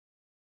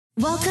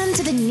Welcome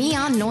to the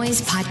Neon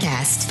Noise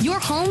Podcast, your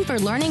home for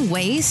learning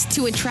ways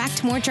to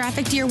attract more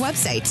traffic to your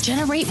website,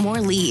 generate more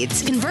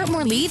leads, convert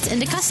more leads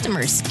into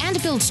customers,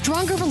 and build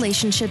stronger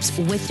relationships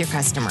with your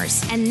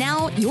customers. And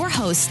now, your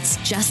hosts,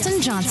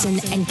 Justin Johnson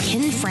and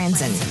Ken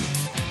Franzen.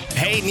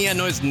 Hey, Neon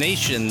Noise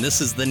Nation.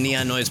 This is the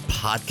Neon Noise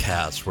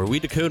Podcast, where we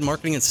decode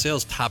marketing and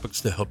sales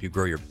topics to help you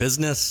grow your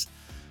business.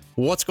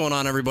 What's going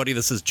on, everybody?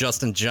 This is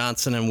Justin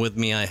Johnson, and with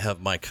me, I have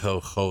my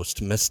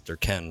co-host, Mr.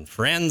 Ken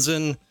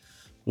Franzen.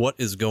 What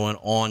is going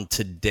on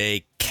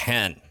today,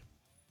 Ken?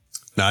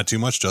 Not too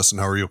much, Justin.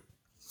 How are you?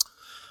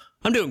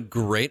 I'm doing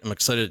great. I'm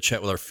excited to chat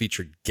with our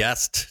featured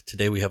guest.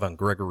 Today we have on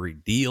Gregory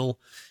Deal.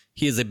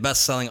 He is a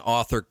best-selling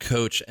author,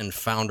 coach, and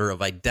founder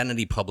of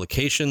Identity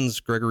Publications.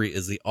 Gregory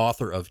is the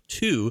author of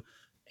 2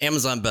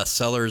 Amazon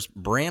bestsellers,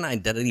 Brand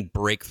Identity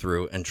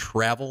Breakthrough and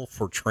Travel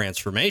for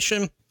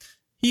Transformation.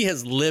 He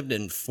has lived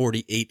in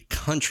 48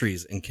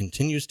 countries and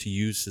continues to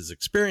use his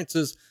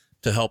experiences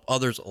to help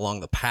others along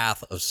the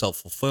path of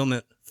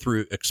self-fulfillment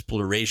through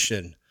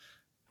exploration.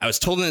 I was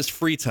told in his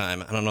free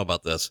time, I don't know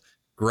about this,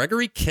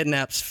 Gregory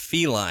kidnaps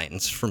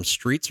felines from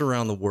streets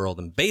around the world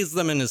and bathes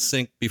them in his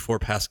sink before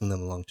passing them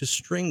along to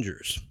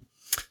strangers.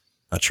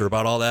 Not sure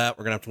about all that.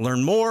 We're going to have to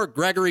learn more.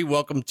 Gregory,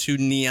 welcome to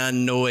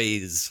Neon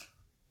Noise.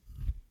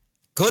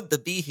 Good to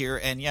be here.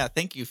 And yeah,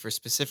 thank you for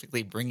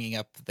specifically bringing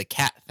up the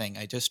cat thing.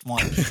 I just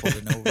want people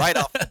to know right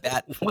off the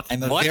bat,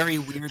 I'm a very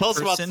weird Tell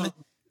us person.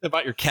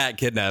 about your cat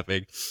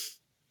kidnapping.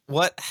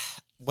 What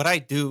I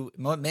do,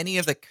 many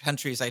of the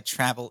countries I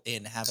travel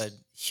in have a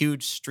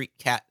huge street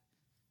cat.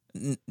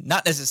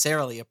 Not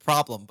necessarily a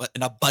problem, but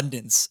an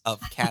abundance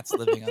of cats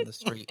living on the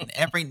street. And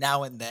every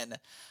now and then,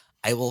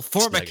 I will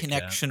form a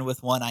connection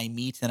with one I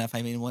meet. And if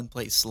I'm in one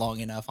place long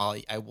enough,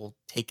 I will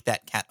take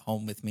that cat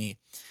home with me,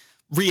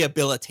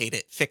 rehabilitate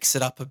it, fix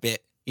it up a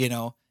bit,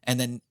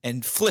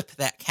 and flip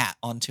that cat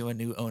onto a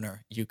new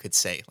owner, you could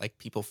say. Like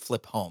people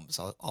flip homes.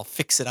 I'll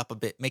fix it up a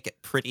bit, make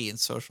it pretty, and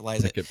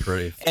socialize it. Make it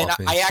pretty. And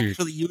I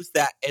actually use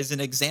that as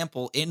an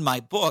example in my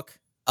book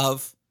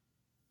of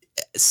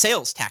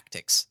sales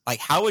tactics. Like,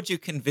 how would you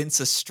convince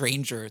a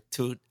stranger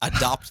to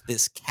adopt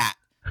this cat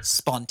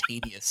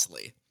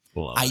spontaneously?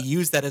 I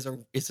use that as a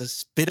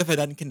bit of an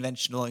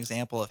unconventional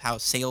example of how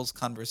sales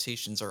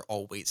conversations are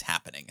always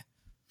happening.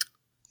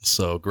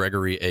 So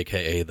Gregory,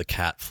 a.k.a. the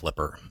cat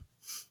flipper.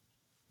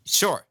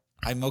 Sure.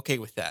 I'm okay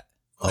with that.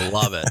 I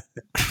love it.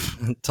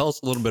 Tell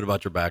us a little bit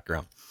about your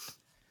background.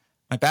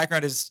 My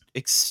background is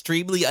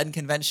extremely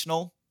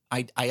unconventional.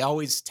 I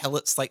always tell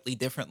it slightly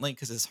differently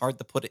because it's hard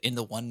to put it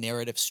into one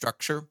narrative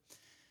structure.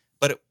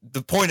 But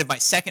the point of my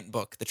second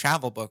book, the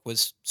travel book,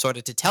 was sort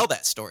of to tell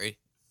that story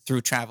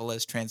through travel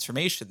as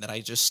transformation, that I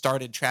just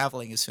started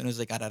traveling as soon as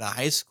I got out of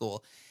high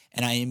school.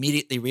 And I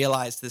immediately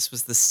realized this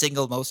was the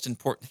single most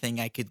important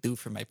thing I could do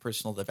for my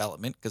personal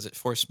development because it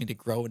forced me to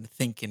grow and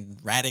think in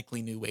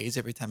radically new ways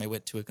every time I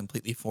went to a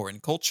completely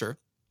foreign culture.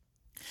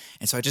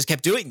 And so I just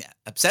kept doing that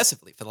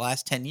obsessively for the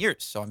last 10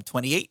 years. So I'm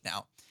 28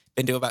 now,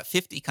 been to about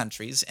 50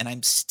 countries, and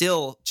I'm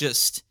still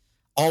just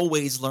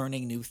always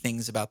learning new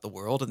things about the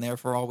world and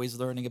therefore always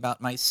learning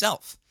about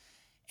myself.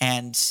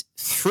 And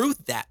through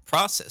that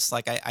process,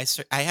 like I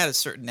had a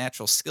certain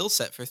natural skill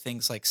set for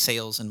things like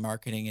sales and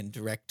marketing and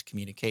direct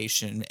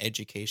communication,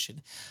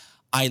 education.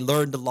 I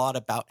learned a lot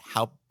about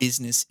how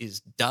business is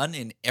done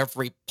in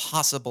every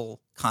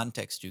possible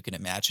context you can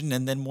imagine.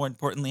 And then more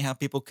importantly, how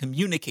people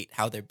communicate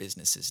how their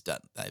business is done.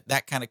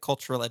 That kind of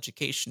cultural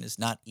education is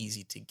not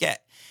easy to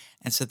get.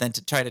 And so then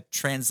to try to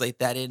translate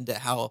that into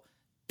how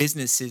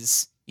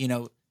businesses,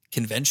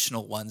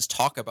 conventional ones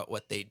talk about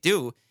what they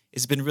do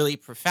has been really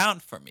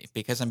profound for me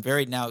because I'm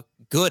very now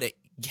good at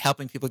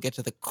helping people get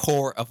to the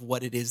core of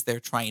what it is they're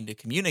trying to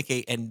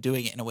communicate and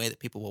doing it in a way that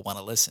people will want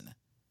to listen.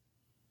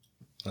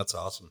 That's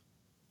awesome.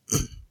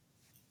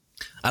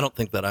 I don't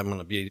think that I'm going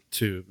to be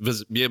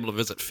able to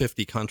visit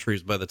 50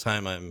 countries by the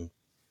time I'm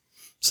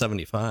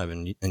 75,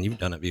 and you've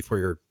done it before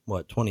you're,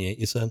 28,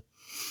 you said?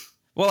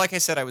 Well, like I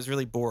said, I was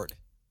really bored,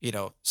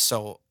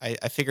 so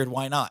I figured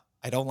why not?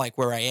 I don't like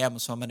where I am,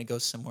 so I'm going to go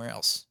somewhere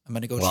else. I'm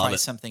going to go try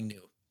something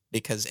new.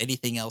 Because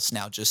anything else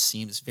now just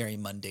seems very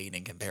mundane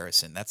in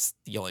comparison. That's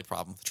the only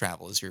problem with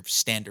travel is your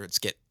standards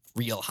get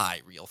real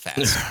high real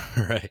fast.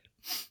 Right.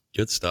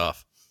 Good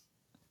stuff.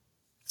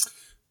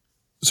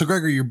 So,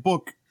 Gregory, your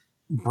book,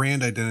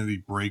 Brand Identity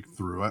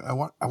Breakthrough, I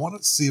want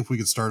to see if we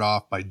could start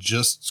off by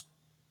just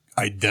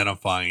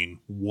identifying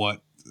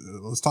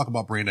let's talk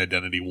about brand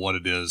identity, what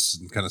it is,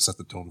 and kind of set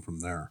the tone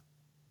from there.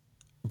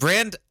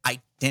 Brand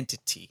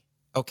identity.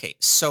 Okay,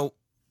 so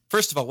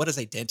first of all, what is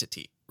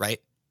identity, right?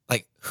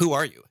 Like, who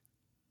are you?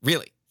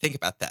 Really, think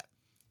about that.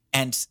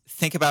 And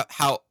think about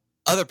how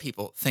other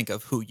people think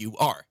of who you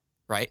are,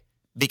 right?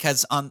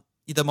 Because on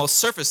the most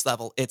surface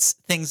level, it's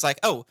things like,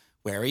 oh,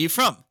 where are you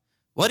from?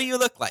 What do you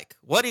look like?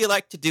 What do you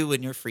like to do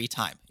in your free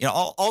time?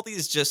 All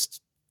these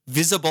just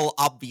visible,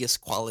 obvious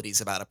qualities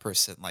about a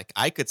person. Like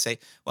I could say,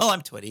 well,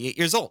 I'm 28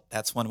 years old.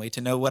 That's one way to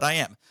know what I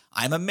am.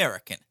 I'm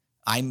American.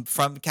 I'm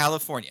from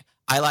California.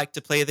 I like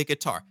to play the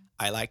guitar.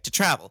 I like to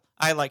travel.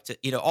 I like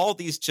to, all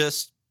these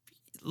just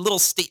little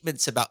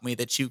statements about me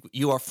that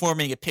you are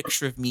forming a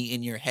picture of me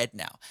in your head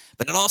now.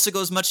 But it also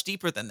goes much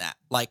deeper than that,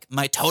 like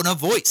my tone of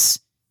voice.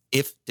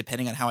 If,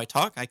 depending on how I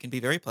talk, I can be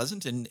very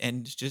pleasant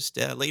and just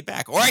laid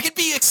back, or I can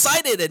be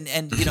excited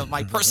and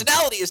my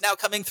personality is now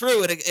coming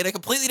through in a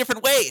completely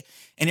different way,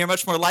 and you're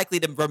much more likely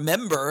to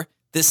remember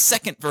this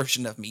second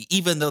version of me,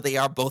 even though they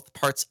are both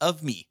parts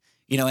of me.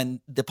 And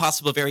the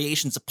possible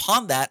variations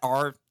upon that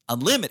are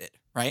unlimited,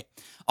 right?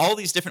 All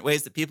these different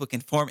ways that people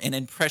can form an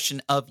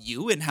impression of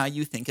you and how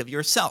you think of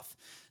yourself.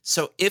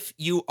 So if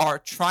you are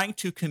trying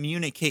to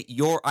communicate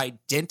your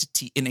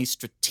identity in a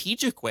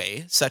strategic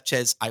way, such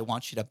as I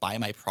want you to buy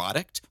my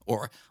product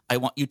or I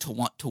want you to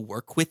want to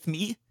work with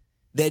me,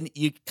 then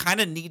you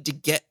kind of need to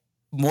get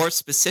more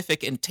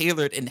specific and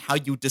tailored in how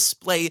you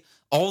display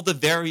all the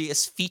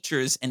various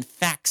features and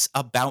facts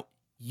about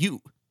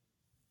you,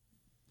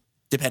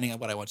 depending on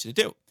what I want you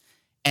to do.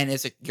 And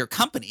as your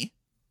company,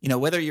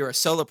 whether you're a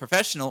solo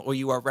professional or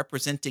you are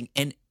representing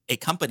a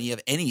company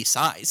of any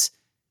size,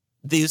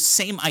 these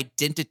same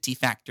identity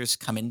factors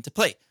come into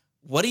play.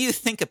 What do you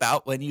think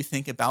about when you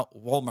think about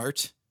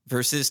Walmart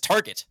versus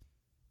Target,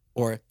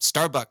 or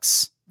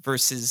Starbucks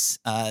versus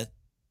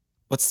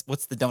what's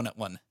the donut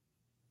one?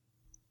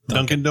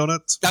 Dunkin'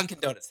 Donuts? Dunkin'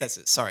 Donuts, that's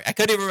it. Sorry, I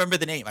couldn't even remember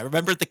the name. I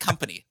remembered the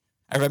company.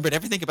 I remembered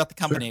everything about the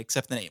company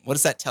except the name. What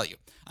does that tell you?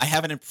 I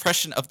have an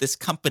impression of this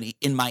company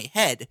in my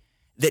head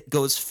that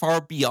goes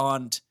far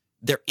beyond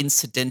their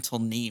incidental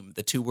name,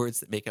 the two words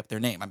that make up their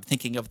name. I'm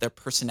thinking of their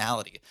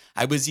personality.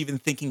 I was even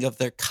thinking of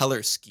their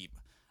color scheme.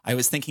 I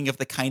was thinking of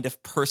the kind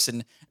of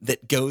person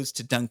that goes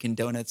to Dunkin'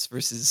 Donuts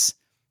versus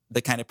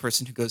the kind of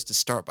person who goes to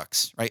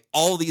Starbucks, right?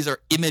 All these are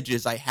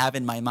images I have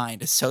in my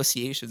mind,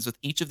 associations with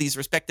each of these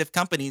respective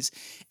companies,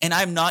 and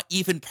I'm not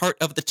even part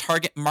of the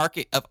target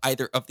market of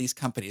either of these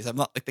companies. I'm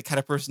not like the kind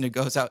of person who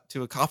goes out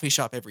to a coffee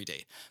shop every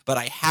day, but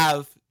I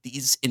have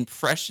these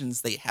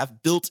impressions they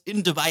have built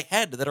into my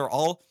head that are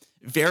all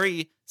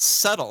very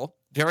subtle,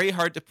 very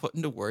hard to put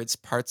into words,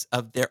 parts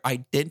of their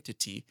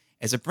identity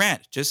as a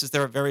brand, just as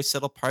there are very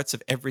subtle parts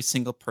of every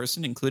single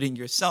person, including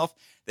yourself,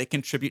 that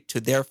contribute to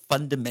their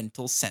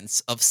fundamental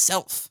sense of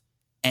self.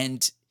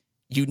 And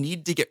you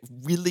need to get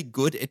really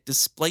good at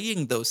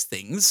displaying those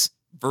things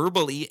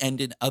verbally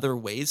and in other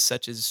ways,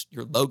 such as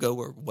your logo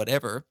or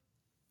whatever,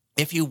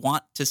 if you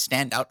want to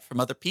stand out from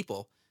other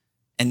people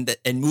and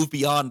move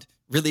beyond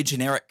really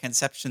generic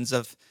conceptions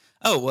of,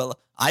 oh, well,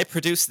 I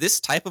produce this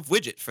type of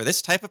widget for this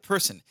type of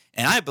person,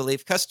 and I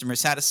believe customer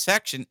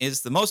satisfaction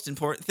is the most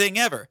important thing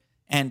ever,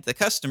 and the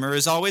customer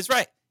is always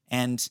right,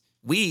 and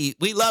we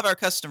love our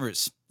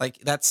customers. Like,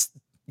 that's,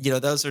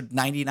 those are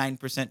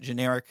 99%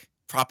 generic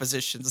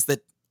propositions that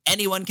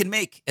anyone can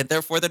make, and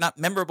therefore they're not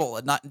memorable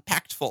and not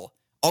impactful.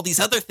 All these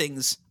other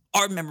things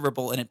are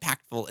memorable and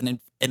impactful and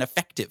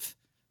effective.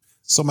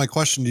 So my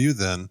question to you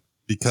then,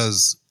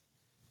 because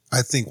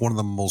I think one of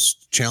the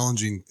most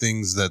challenging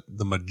things that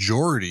the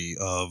majority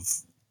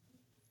of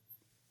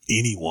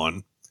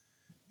anyone,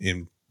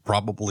 and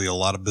probably a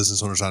lot of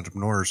business owners,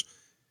 entrepreneurs,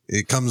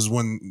 it comes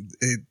when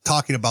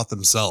talking about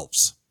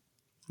themselves.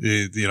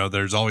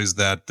 There's always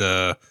that,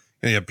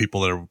 you have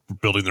people that are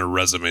building their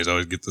resumes. I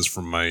always get this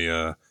from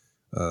my,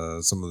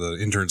 some of the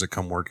interns that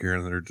come work here,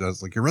 and they're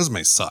just like, your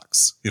resume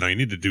sucks. You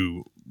need to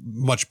do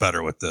much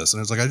better with this.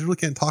 And it's like, I really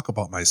can't talk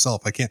about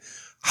myself. I can't.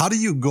 How do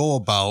you go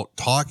about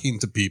talking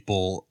to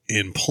people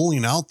and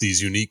pulling out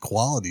these unique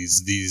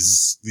qualities,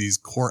 these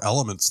core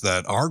elements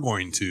that are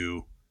going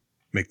to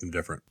make them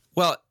different?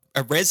 Well,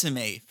 a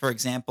resume, for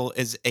example,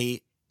 is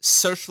a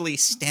socially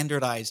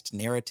standardized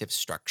narrative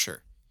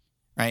structure,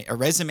 right? A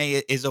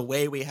resume is a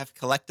way we have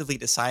collectively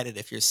decided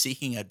if you're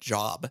seeking a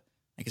job,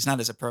 like, it's not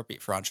as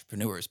appropriate for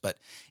entrepreneurs, but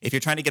if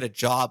you're trying to get a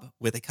job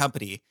with a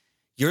company,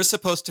 you're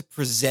supposed to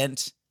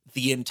present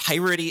the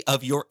entirety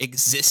of your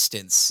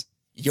existence,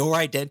 your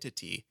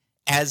identity,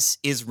 as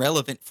is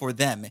relevant for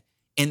them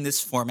in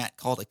this format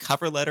called a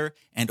cover letter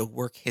and a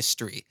work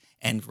history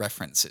and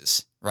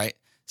references, right?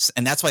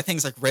 And that's why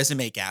things like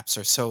resume gaps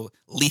are so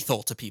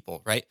lethal to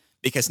people, right?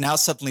 Because now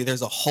suddenly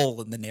there's a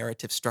hole in the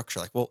narrative structure.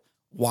 Like, well,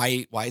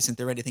 why isn't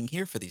there anything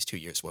here for these 2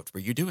 years? What were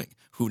you doing?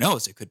 Who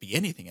knows? It could be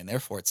anything, and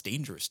therefore it's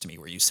dangerous to me.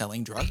 Were you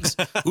selling drugs?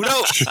 Who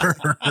knows? Sure.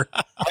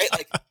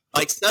 Right?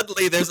 Like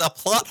suddenly there's a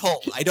plot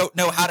hole. I don't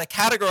know how to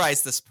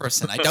categorize this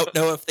person. I don't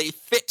know if they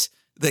fit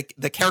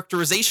the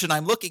characterization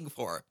I'm looking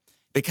for,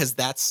 because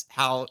that's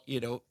how,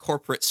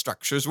 corporate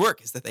structures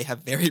work, is that they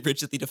have very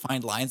rigidly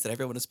defined lines that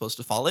everyone is supposed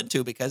to fall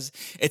into because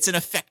it's an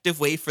effective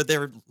way for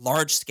their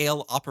large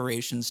scale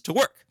operations to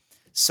work.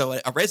 So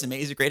a resume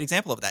is a great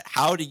example of that.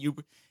 How do you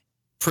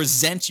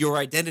present your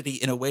identity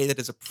in a way that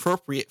is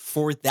appropriate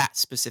for that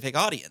specific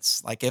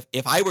audience? Like,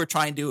 if I were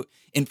trying to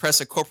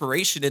impress a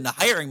corporation into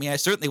hiring me, I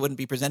certainly wouldn't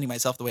be presenting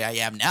myself the way I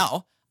am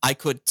now. I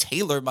could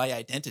tailor my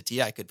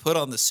identity. I could put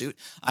on the suit.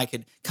 I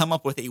could come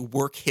up with a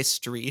work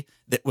history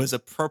that was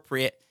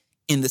appropriate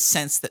in the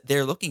sense that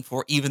they're looking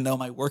for, even though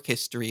my work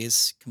history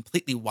is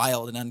completely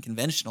wild and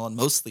unconventional and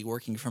mostly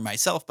working for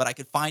myself. But I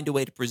could find a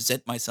way to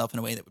present myself in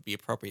a way that would be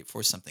appropriate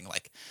for something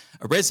like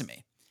a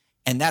resume.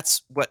 And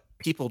that's what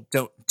people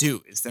don't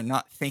do, is they're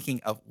not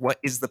thinking of what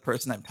is the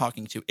person I'm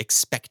talking to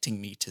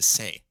expecting me to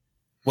say.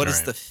 What is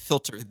Right. the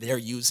filter they're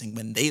using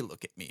when they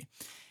look at me?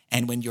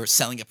 And when you're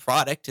selling a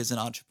product as an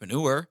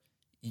entrepreneur,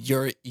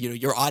 your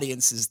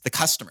audience is the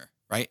customer,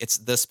 right? It's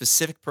the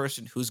specific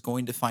person who's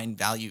going to find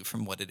value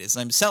from what it is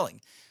I'm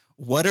selling.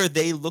 What are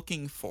they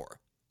looking for?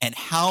 And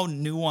how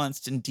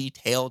nuanced and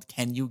detailed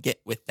can you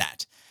get with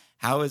that?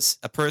 How is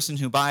a person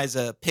who buys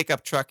a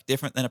pickup truck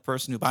different than a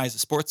person who buys a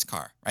sports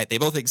car, right? They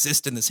both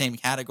exist in the same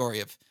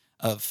category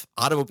of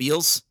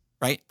automobiles,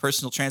 right?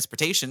 Personal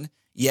transportation,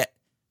 yet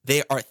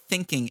they are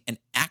thinking and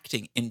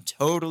acting in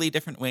totally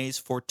different ways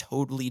for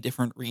totally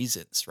different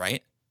reasons,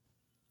 right?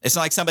 It's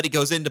not like somebody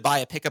goes in to buy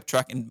a pickup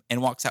truck and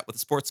walks out with a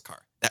sports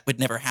car. That would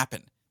never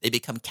happen. They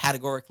become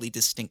categorically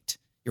distinct.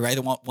 You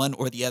either want one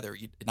or the other.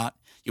 You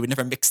would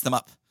never mix them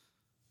up.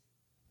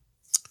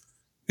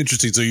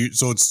 Interesting.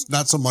 So it's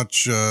not so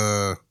much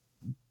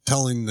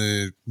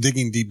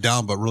digging deep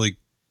down, but really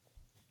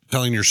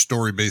telling your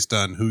story based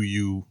on who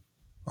you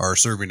are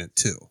serving it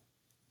to.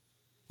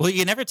 Well,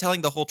 you're never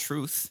telling the whole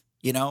truth,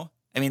 you know?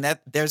 I mean,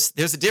 that there's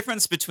a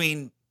difference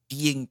between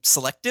being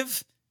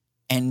selective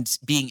and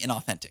being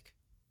inauthentic,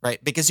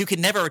 right? Because you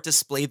can never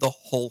display the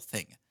whole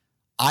thing.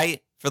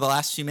 For the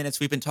last few minutes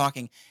we've been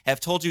talking, have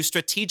told you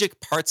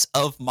strategic parts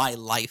of my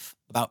life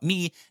about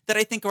me that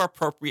I think are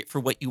appropriate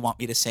for what you want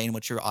me to say and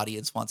what your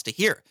audience wants to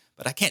hear.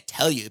 But I can't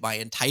tell you my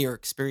entire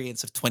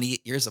experience of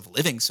 28 years of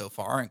living so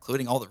far,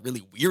 including all the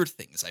really weird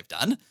things I've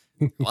done.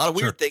 A lot of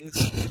weird things.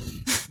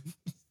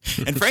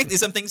 And frankly,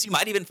 some things you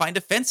might even find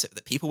offensive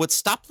that people would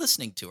stop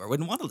listening to or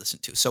wouldn't want to listen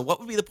to. So what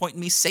would be the point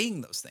in me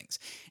saying those things?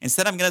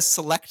 Instead, I'm going to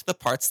select the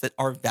parts that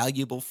are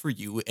valuable for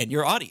you and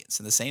your audience.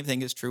 And the same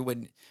thing is true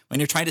when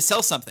you're trying to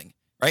sell something,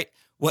 right?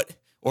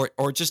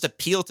 Or just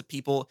appeal to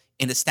people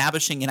in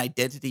establishing an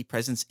identity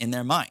presence in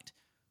their mind.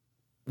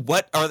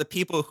 What are the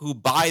people who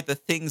buy the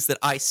things that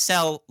I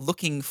sell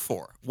looking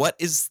for? What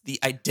is the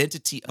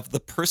identity of the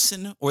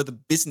person or the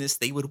business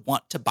they would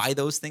want to buy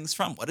those things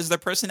from? What is their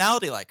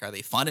personality like? Are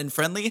they fun and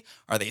friendly?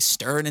 Are they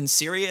stern and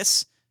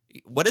serious?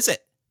 What is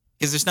it?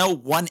 Because there's no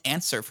one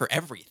answer for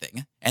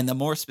everything. And the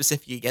more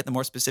specific you get, the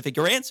more specific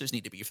your answers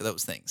need to be for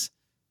those things.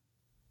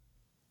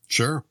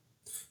 Sure.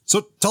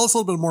 So tell us a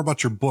little bit more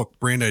about your book,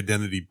 Brand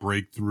Identity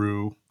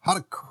Breakthrough, how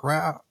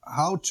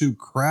to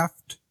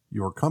craft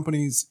your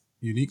company's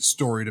unique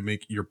story to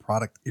make your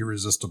product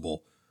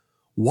irresistible.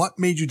 What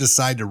made you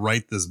decide to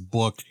write this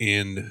book,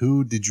 and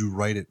who did you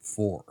write it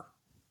for?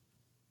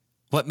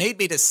 What made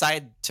me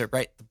decide to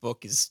write the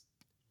book is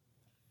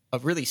a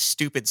really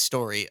stupid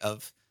story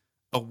of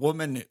a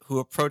woman who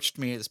approached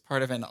me as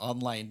part of an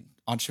online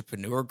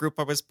entrepreneur group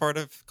I was part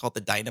of called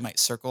the Dynamite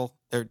Circle.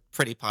 They're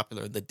pretty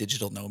popular in the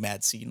digital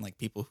nomad scene, like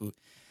people who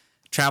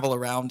travel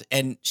around.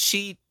 And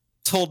she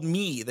told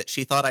me that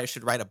she thought I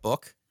should write a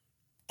book,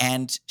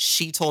 and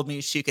she told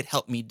me she could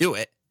help me do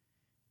it.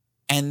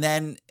 And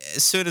then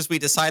as soon as we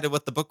decided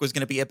what the book was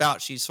going to be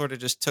about, she sort of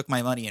just took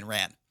my money and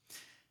ran.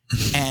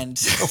 And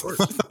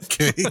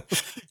Okay.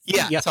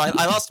 yeah, so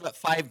I lost about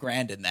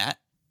 $5,000 in that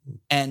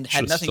and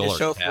had Should've nothing to stole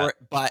show her for cat.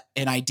 it but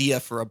an idea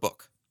for a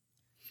book.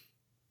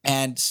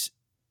 And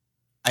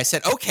I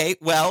said, okay,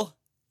 well,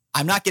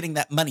 I'm not getting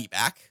that money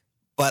back,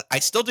 but I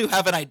still do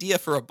have an idea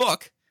for a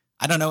book.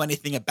 I don't know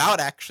anything about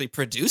actually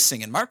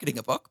producing and marketing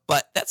a book,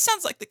 but that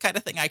sounds like the kind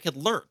of thing I could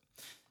learn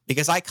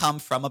because I come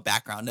from a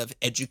background of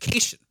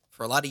education.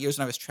 For a lot of years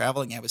when I was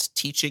traveling, I was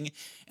teaching,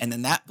 and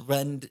then that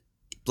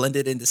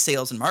blended into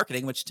sales and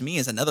marketing, which to me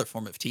is another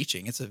form of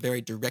teaching. It's a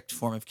very direct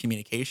form of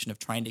communication of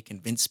trying to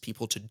convince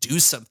people to do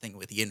something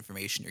with the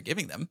information you're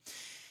giving them.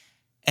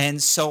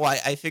 And so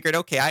I figured,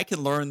 okay, I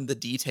can learn the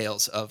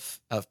details of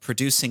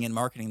producing and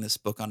marketing this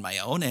book on my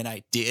own, and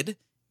I did.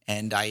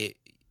 And I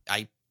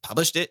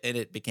published it, and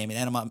it became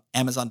an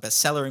Amazon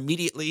bestseller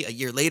immediately. A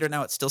year later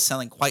now, it's still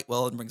selling quite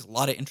well and brings a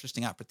lot of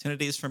interesting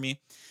opportunities for me.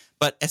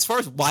 But as far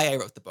as why I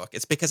wrote the book,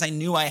 it's because I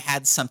knew I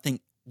had something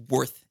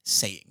worth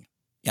saying.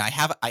 Yeah,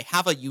 I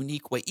have a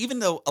unique way, even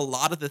though a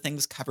lot of the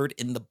things covered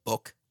in the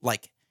book,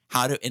 like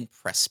how to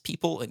impress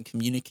people and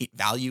communicate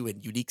value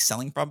and unique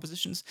selling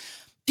propositions,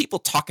 people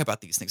talk about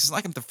these things. It's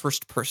like I'm the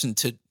first person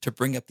to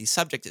bring up these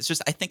subjects. It's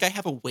just I think I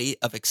have a way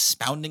of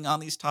expounding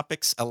on these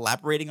topics,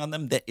 elaborating on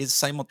them that is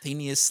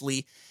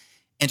simultaneously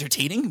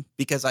entertaining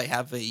because I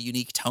have a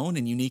unique tone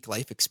and unique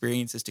life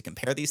experiences to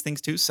compare these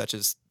things to, such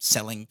as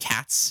selling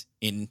cats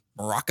in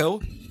Morocco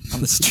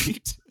on the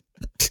street.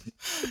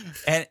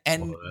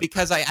 and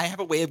because I have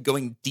a way of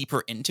going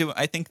deeper into it,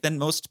 I think, than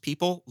most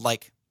people,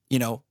 like, you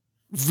know,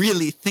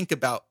 really think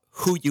about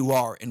who you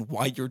are and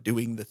why you're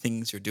doing the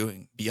things you're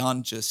doing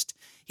beyond just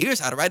here's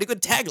how to write a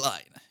good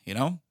tagline, you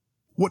know?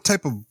 What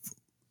type of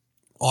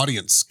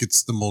audience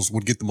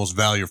would get the most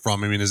value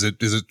from? I mean, is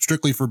it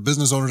strictly for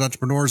business owners,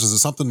 entrepreneurs? Is it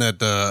something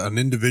that an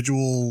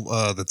individual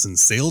that's in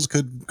sales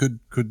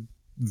could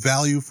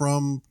value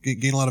from,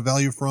 gain a lot of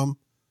value from?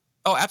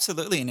 Oh,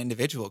 absolutely. An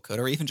individual could,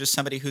 or even just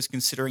somebody who's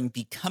considering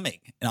becoming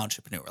an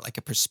entrepreneur, like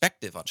a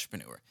prospective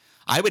entrepreneur.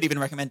 I would even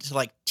recommend it to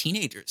like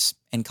teenagers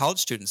and college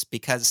students,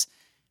 because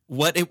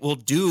what it will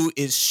do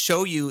is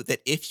show you that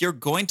if you're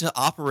going to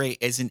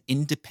operate as an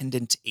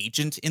independent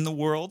agent in the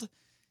world,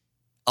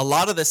 a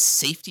lot of the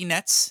safety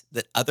nets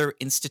that other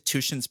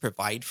institutions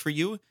provide for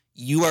you,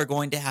 you are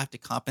going to have to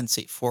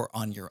compensate for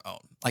on your own.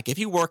 Like if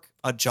you work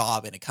a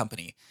job in a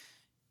company,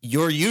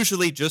 you're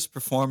usually just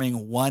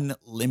performing one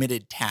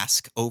limited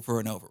task over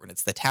and over. And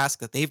it's the task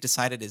that they've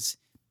decided is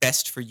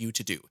best for you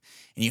to do.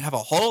 And you have a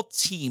whole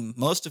team,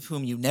 most of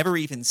whom you never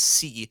even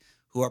see,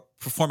 who are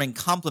performing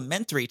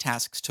complementary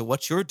tasks to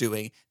what you're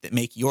doing that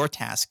make your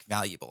task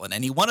valuable. And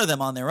any one of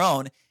them on their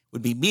own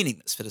would be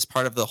meaningless. But as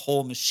part of the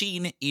whole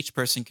machine, each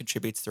person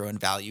contributes their own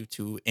value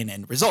to an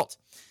end result.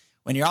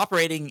 When you're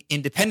operating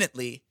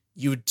independently,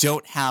 you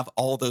don't have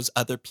all those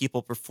other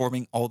people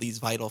performing all these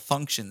vital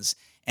functions.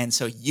 And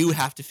so you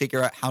have to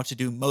figure out how to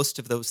do most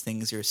of those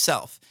things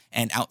yourself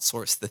and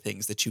outsource the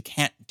things that you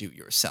can't do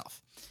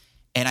yourself.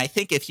 And I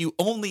think if you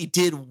only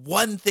did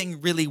one thing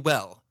really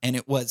well, and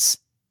it was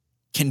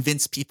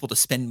convince people to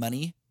spend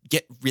money,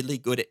 get really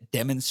good at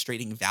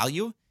demonstrating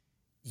value,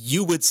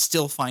 you would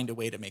still find a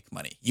way to make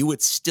money. You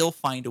would still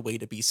find a way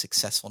to be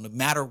successful no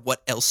matter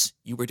what else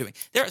you were doing.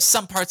 There are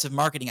some parts of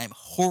marketing I'm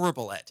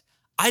horrible at.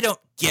 I don't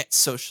get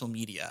social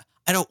media.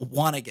 I don't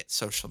want to get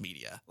social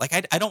media. Like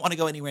I don't want to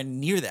go anywhere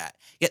near that.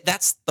 Yet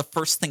that's the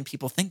first thing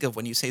people think of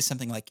when you say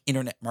something like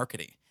internet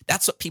marketing.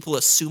 That's what people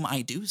assume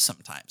I do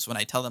sometimes when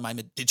I tell them I'm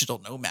a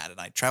digital nomad and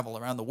I travel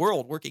around the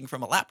world working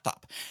from a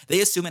laptop.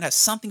 They assume it has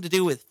something to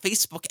do with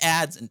Facebook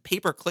ads and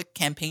pay-per-click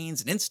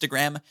campaigns and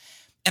Instagram.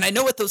 And I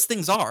know what those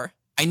things are.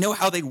 I know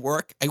how they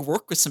work. I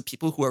work with some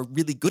people who are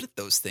really good at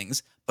those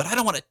things, but I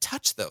don't want to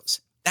touch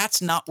those.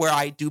 That's not where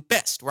I do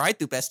best. Where I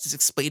do best is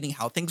explaining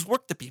how things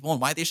work to people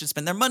and why they should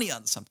spend their money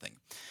on something.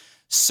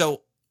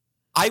 So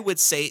I would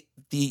say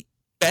the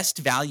best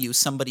value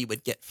somebody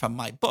would get from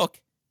my book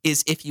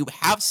is if you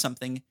have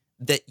something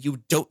that you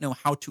don't know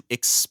how to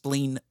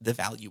explain the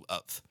value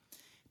of.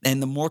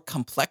 And the more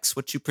complex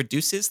what you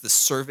produce is, the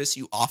service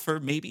you offer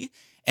maybe,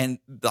 and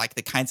like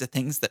the kinds of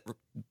things that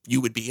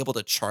you would be able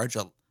to charge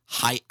a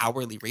high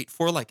hourly rate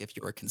for, like if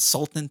you're a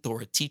consultant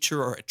or a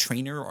teacher or a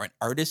trainer or an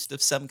artist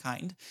of some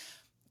kind,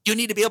 you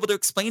need to be able to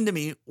explain to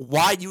me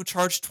why you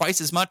charge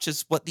twice as much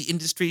as what the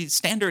industry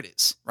standard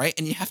is, right?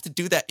 And you have to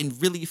do that in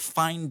really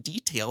fine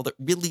detail that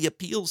really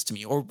appeals to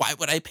me, or why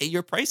would I pay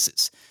your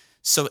prices?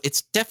 So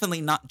it's definitely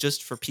not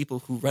just for people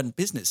who run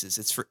businesses.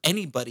 It's for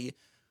anybody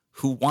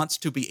who wants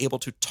to be able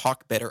to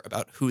talk better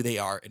about who they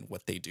are and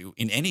what they do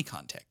in any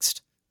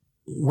context.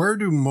 Where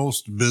do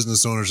most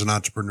business owners and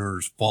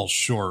entrepreneurs fall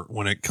short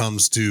when it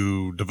comes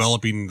to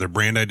developing their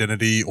brand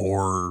identity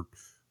or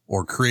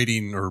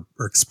creating or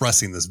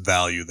expressing this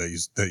value that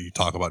you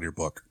talk about in your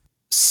book?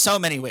 So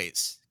many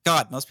ways.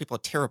 God, most people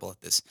are terrible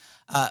at this.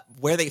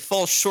 Where they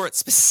fall short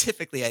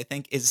specifically, I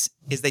think, is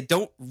they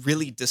don't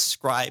really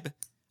describe,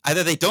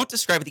 either they don't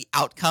describe the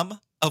outcome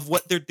of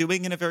what they're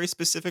doing in a very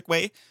specific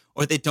way,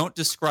 or they don't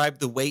describe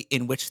the way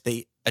in which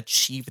they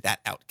achieve that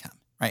outcome,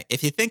 right?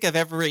 If you think of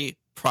every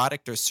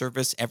product or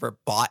service ever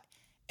bought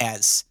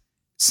as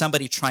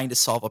somebody trying to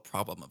solve a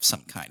problem of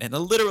some kind, and it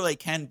literally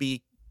can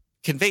be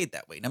conveyed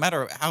that way, no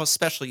matter how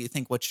special you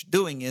think what you're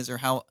doing is or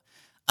how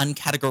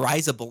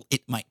uncategorizable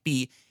it might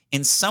be,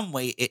 in some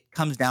way it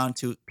comes down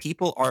to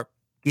people are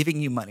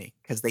giving you money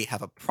because they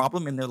have a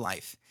problem in their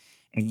life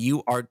and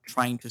you are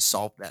trying to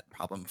solve that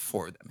problem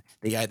for them.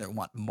 They either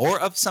want more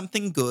of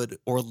something good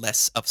or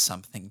less of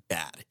something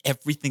bad.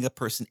 Everything a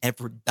person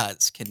ever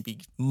does can be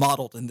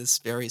modeled in this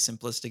very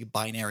simplistic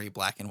binary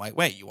black and white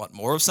way. You want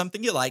more of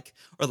something you like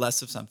or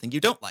less of something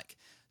you don't like.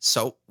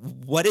 So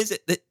what is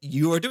it that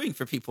you are doing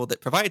for people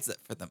that provides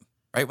that for them,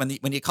 right?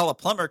 When you call a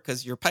plumber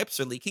because your pipes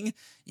are leaking,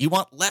 you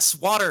want less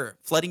water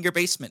flooding your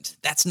basement.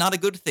 That's not a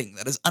good thing.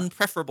 That is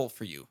unpreferable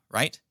for you,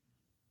 right?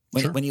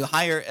 When you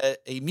hire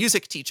a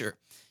music teacher,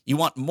 you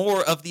want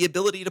more of the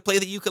ability to play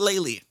the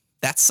ukulele.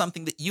 That's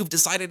something that you've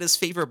decided is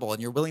favorable,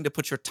 and you're willing to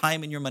put your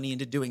time and your money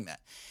into doing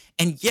that.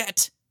 And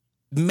yet,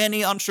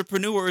 many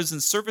entrepreneurs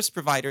and service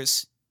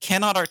providers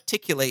cannot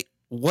articulate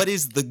what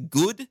is the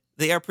good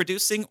they are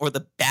producing or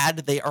the bad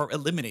they are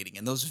eliminating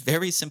in those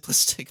very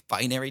simplistic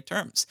binary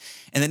terms.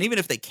 And then even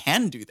if they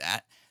can do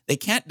that, they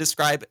can't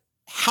describe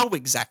how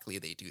exactly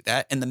they do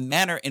that and the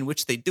manner in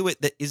which they do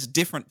it that is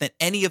different than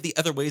any of the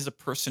other ways a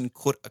person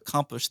could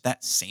accomplish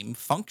that same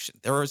function.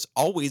 There is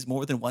always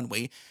more than one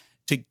way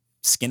to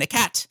skin a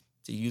cat,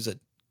 to use a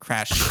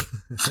crash.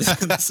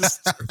 This is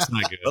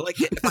not good. But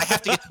like, if I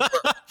have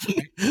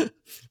to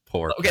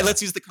Poor. Okay,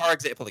 let's use the car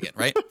example again,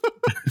 right?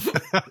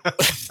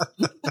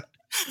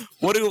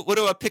 What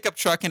do a pickup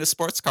truck and a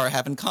sports car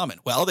have in common?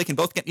 Well, they can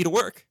both get me to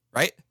work,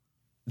 right?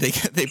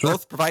 They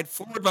both provide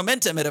forward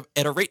momentum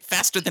at a rate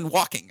faster than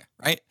walking,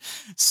 right?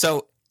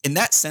 So in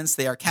that sense,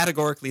 they are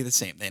categorically the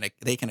same.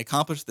 They can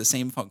accomplish the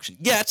same function.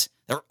 Yet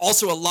there are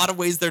also a lot of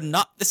ways they're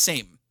not the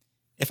same.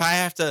 If I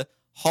have to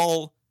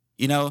haul,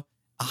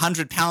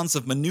 100 pounds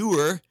of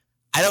manure,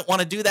 I don't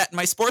want to do that in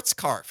my sports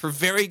car for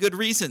very good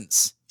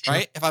reasons,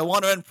 right? If I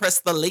want to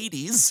impress the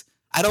ladies,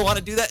 I don't want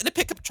to do that in a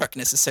pickup truck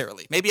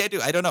necessarily. Maybe I do.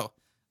 I don't know.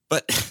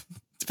 But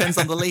depends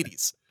on the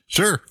ladies.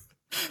 Sure.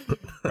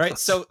 Right?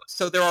 So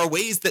there are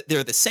ways that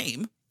they're the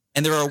same,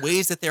 and there are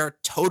ways that they are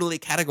totally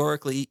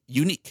categorically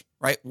unique,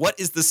 right? What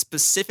is the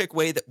specific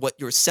way that what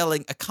you're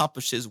selling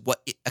accomplishes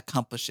what it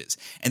accomplishes?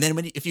 And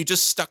then if you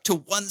just stuck to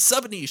one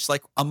sub-niche,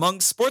 like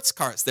among sports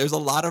cars, there's a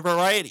lot of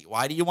variety.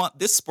 Why do you want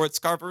this sports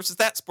car versus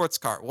that sports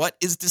car? What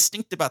is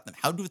distinct about them?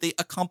 How do they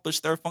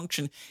accomplish their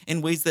function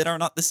in ways that are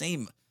not the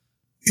same?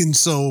 And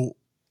so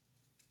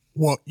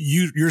what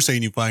you're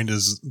saying you find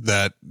is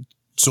that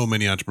so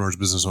many entrepreneurs,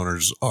 business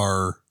owners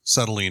are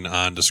settling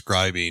on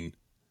describing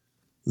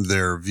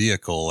their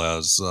vehicle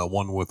as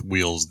one with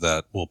wheels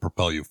that will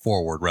propel you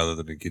forward rather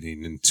than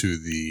getting into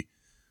the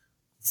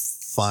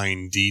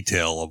fine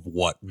detail of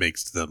what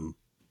makes them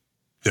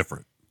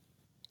different.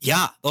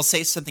 Yeah, they'll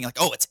say something like,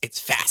 "Oh, it's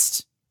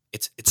fast,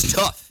 it's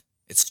tough,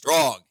 it's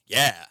strong,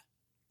 yeah."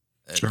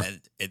 Sure.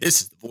 And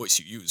this is the voice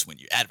you use when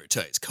you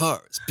advertise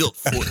cars built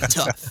for the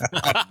tough.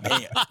 Oh,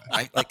 man,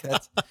 right? Like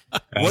that's.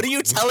 What are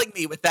you telling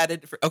me with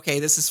that? Okay,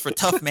 this is for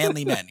tough,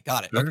 manly men.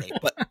 Got it. Okay,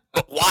 but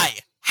why?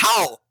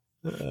 How?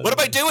 What am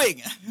I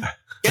doing?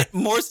 Get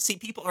more. See,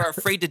 people are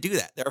afraid to do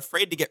that. They're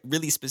afraid to get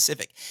really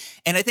specific.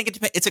 And I think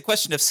it's a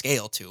question of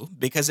scale too,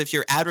 because if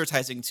you're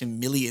advertising to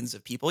millions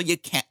of people, you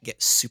can't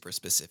get super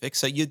specific.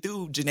 So you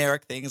do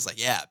generic things like,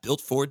 yeah,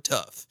 built Ford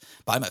tough,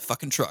 buy my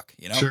fucking truck,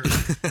 you know? Sure.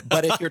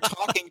 But if you're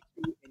talking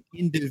to an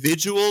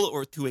individual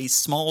or to a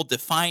small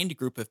defined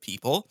group of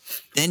people,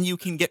 then you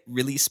can get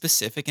really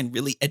specific and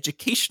really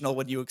educational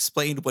when you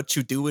explain what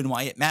you do and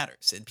why it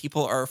matters. And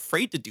people are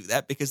afraid to do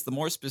that because the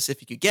more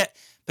specific you get,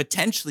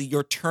 potentially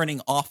you're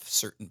turning off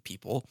certain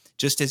people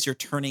just as you're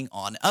turning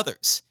on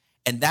others.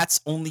 And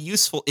that's only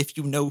useful if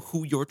you know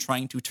who you're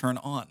trying to turn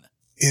on.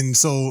 And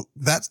so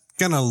that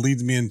kind of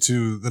leads me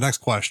into the next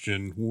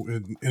question,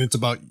 and it's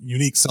about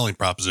unique selling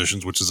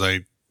propositions, which is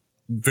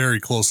very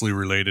closely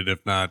related,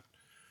 if not,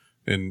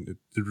 and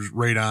it's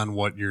right on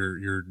what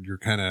you're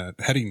kind of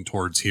heading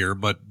towards here.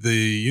 But the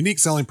unique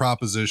selling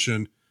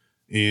proposition,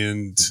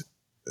 and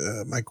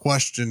my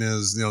question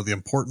is, the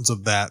importance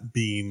of that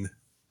being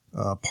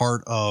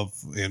part of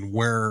and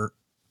where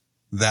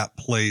that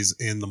plays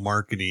in the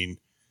marketing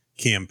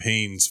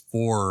campaigns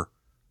for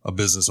a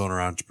business owner,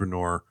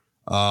 entrepreneur.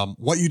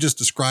 What you just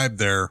described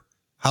there,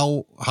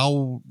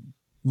 how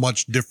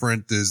much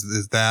different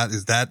is that?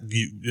 Is that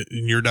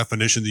in your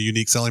definition, the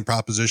unique selling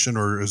proposition,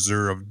 or is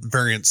there a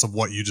variance of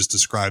what you just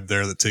described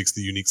there that takes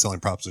the unique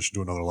selling proposition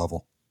to another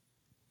level?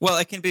 Well,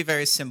 it can be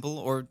very simple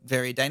or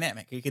very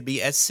dynamic. It could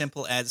be as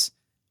simple as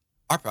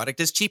our product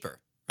is cheaper,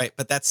 right?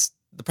 But that's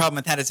the problem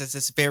with that is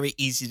it's very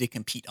easy to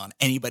compete on.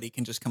 Anybody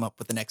can just come up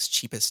with the next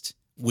cheapest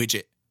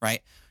widget,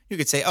 right? You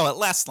could say, oh, it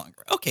lasts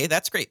longer. Okay,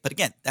 that's great. But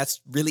again,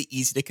 that's really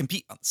easy to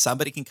compete on.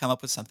 Somebody can come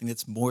up with something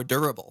that's more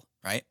durable,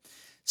 right?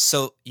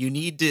 So you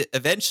need to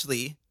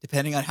eventually,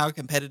 depending on how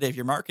competitive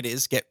your market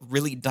is, get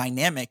really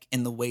dynamic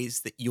in the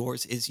ways that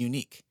yours is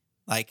unique.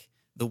 Like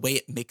the way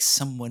it makes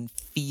someone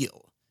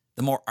feel.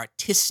 The more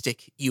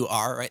artistic you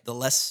are, right, the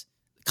less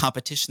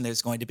competition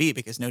there's going to be,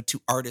 because no two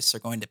artists are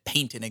going to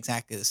paint in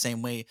exactly the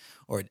same way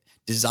or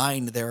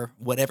design their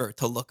whatever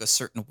to look a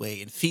certain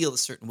way and feel a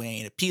certain way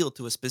and appeal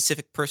to a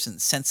specific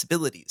person's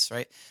sensibilities,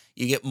 right?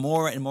 You get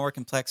more and more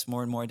complex,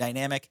 more and more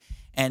dynamic.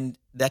 And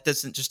that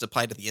doesn't just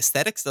apply to the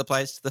aesthetics, it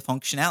applies to the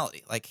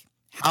functionality. Like,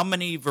 how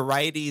many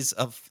varieties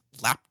of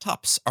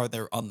laptops are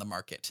there on the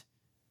market?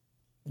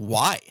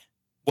 Why?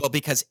 Well,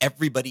 because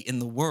everybody in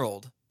the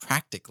world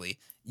practically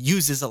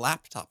uses a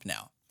laptop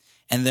now.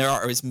 And there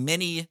are as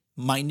many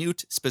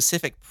minute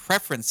specific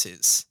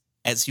preferences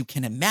as you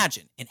can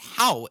imagine in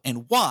how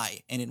and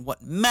why and in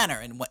what manner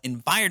and what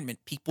environment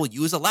people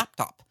use a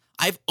laptop.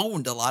 I've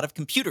owned a lot of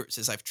computers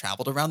as I've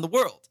traveled around the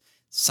world.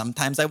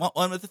 Sometimes I want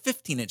one with a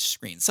 15-inch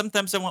screen.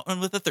 Sometimes I want one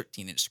with a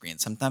 13-inch screen.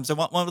 Sometimes I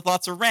want one with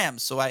lots of RAM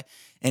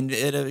and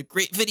a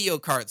great video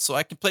card so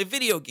I can play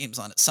video games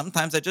on it.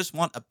 Sometimes I just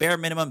want a bare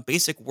minimum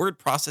basic word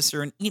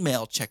processor and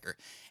email checker.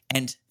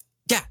 And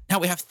yeah, now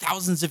we have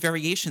thousands of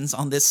variations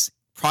on this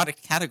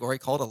product category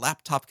called a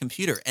laptop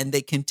computer, and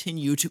they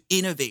continue to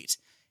innovate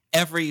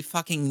every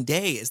fucking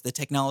day as the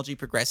technology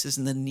progresses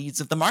and the needs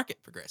of the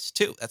market progress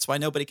too. That's why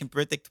nobody can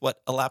predict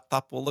what a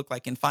laptop will look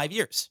like in 5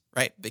 years,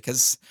 right?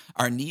 Because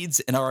our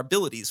needs and our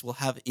abilities will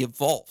have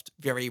evolved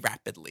very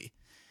rapidly.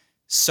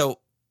 So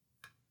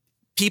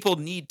people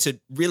need to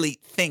really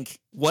think,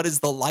 what is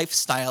the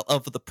lifestyle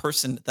of the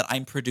person that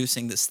I'm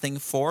producing this thing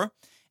for?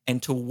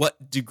 And to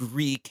what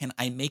degree can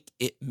I make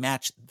it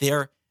match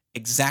their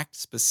exact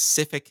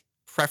specific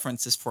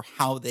preferences for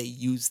how they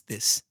use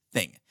this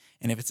thing?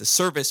 And if it's a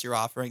service you're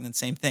offering, then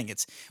same thing.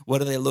 It's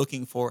what are they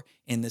looking for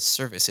in this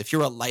service? If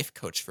you're a life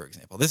coach, for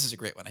example, this is a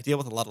great one. I deal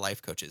with a lot of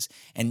life coaches,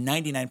 and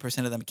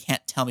 99% of them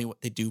can't tell me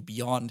what they do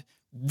beyond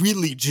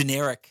really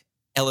generic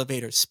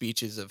elevator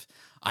speeches of,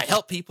 I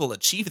help people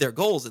achieve their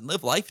goals and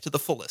live life to the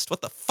fullest. What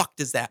the fuck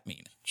does that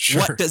mean?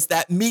 Sure. What does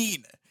that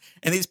mean?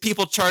 And these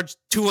people charge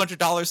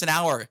 $200 an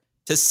hour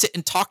to sit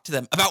and talk to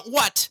them about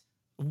what?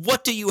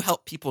 What do you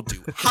help people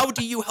do? How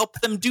do you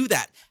help them do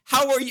that?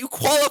 How are you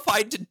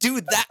qualified to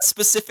do that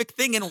specific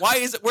thing? And why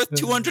is it worth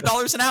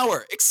 $200 an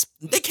hour?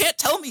 They can't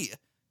tell me.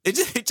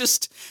 It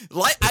just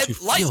life you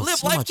feel live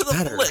so life much to the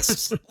better.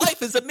 fullest.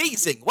 Life is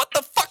amazing. What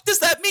the fuck does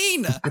that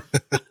mean?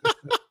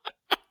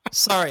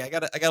 Sorry, I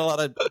got a lot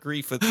of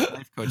grief with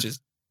life coaches.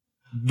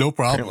 No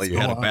problem. Apparently, you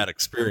had a bad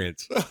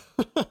experience.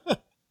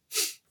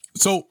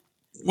 So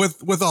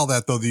with all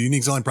that though, the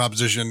unique selling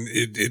proposition,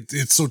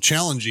 it's so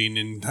challenging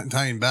and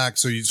tying back.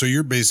 So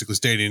you're basically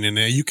stating, and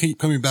you keep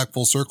coming back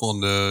full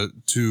circle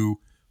to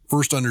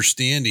first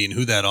understanding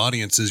who that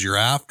audience is you're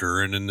after,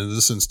 and in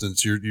this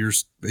instance, you're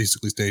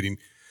basically stating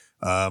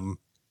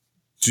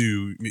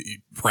to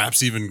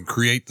perhaps even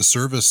create the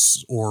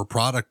service or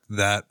product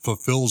that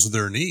fulfills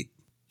their need.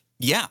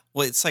 Yeah,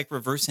 well, it's like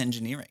reverse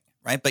engineering,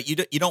 right? But you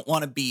don't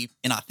want to be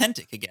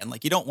inauthentic again.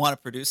 Like, you don't want to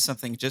produce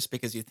something just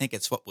because you think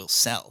it's what will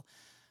sell.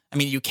 I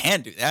mean, you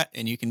can do that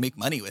and you can make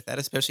money with that,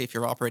 especially if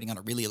you're operating on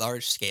a really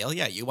large scale.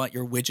 Yeah, you want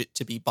your widget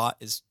to be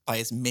bought by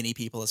as many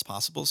people as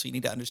possible. So you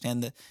need to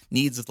understand the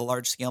needs of the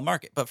large scale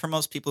market. But for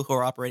most people who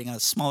are operating on a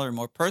smaller,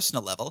 more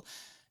personal level,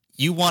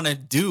 you want to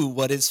do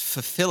what is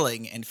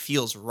fulfilling and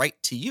feels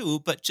right to you,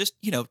 but just,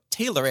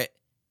 tailor it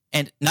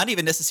and not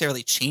even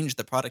necessarily change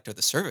the product or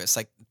the service.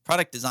 Like,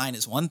 product design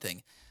is one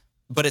thing,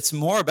 but it's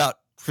more about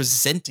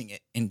presenting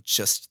it in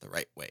just the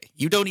right way.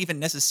 You don't even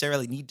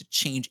necessarily need to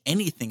change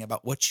anything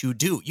about what you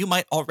do. You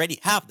might already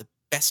have the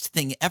best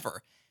thing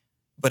ever,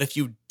 but if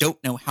you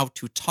don't know how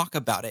to talk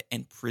about it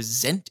and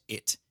present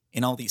it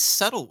in all these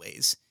subtle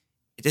ways,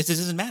 it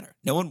doesn't matter.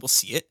 No one will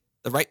see it.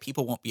 The right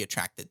people won't be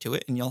attracted to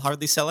it, and you'll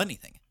hardly sell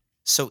anything.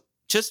 So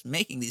just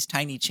making these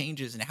tiny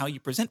changes in how you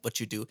present what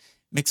you do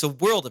makes a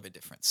world of a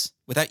difference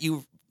without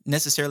you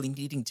necessarily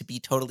needing to be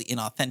totally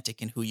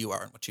inauthentic in who you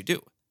are and what you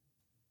do.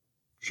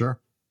 Sure.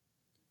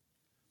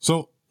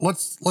 So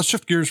let's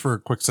shift gears for a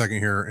quick second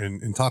here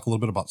and talk a little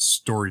bit about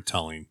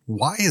storytelling.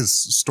 Why is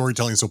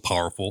storytelling so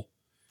powerful,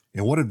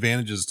 and what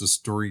advantages does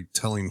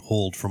storytelling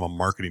hold from a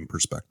marketing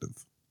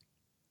perspective?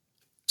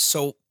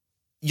 So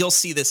you'll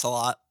see this a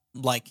lot,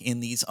 like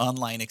in these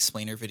online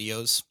explainer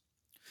videos.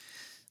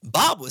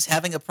 Bob was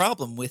having a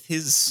problem with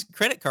his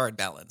credit card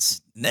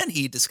balance. And then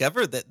he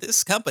discovered that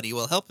this company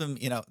will help him,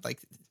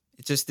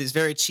 it's just this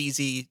very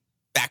cheesy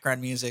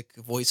background music,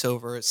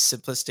 voiceover,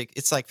 simplistic.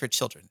 It's like for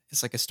children.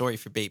 It's like a story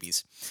for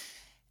babies.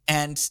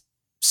 And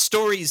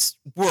stories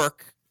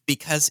work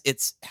because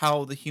it's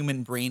how the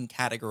human brain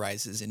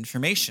categorizes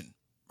information,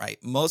 right?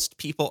 Most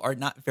people are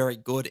not very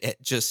good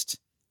at just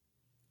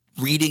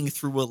reading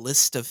through a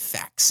list of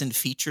facts and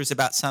features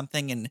about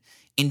something and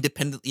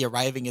independently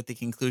arriving at the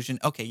conclusion,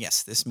 okay,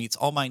 yes, this meets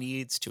all my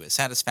needs to a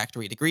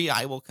satisfactory degree.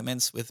 I will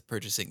commence with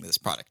purchasing this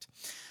product.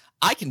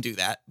 I can do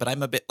that, but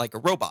I'm a bit like a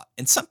robot,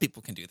 and some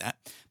people can do that.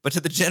 But to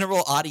the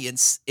general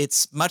audience,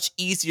 it's much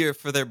easier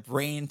for their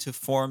brain to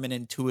form an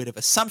intuitive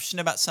assumption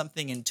about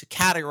something and to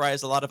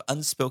categorize a lot of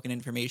unspoken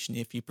information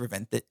if you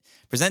present it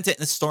in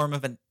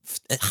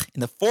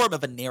the form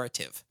of a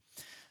narrative.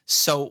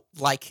 So,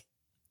 like,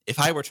 if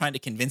I were trying to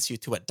convince you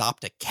to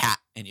adopt a cat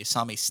and you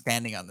saw me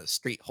standing on the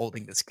street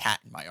holding this cat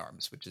in my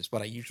arms, which is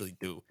what I usually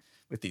do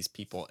with these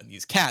people and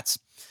these cats,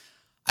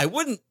 I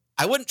wouldn't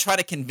try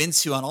to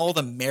convince you on all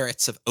the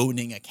merits of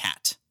owning a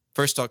cat.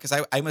 First of all, because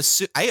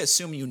I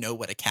assume you know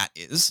what a cat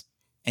is,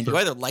 and Sure. You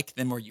either like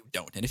them or you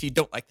don't. And if you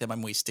don't like them,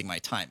 I'm wasting my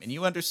time. And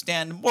you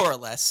understand more or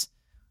less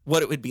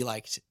what it would be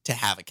like to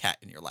have a cat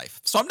in your life.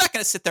 So I'm not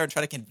going to sit there and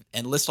try to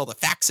and list all the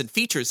facts and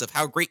features of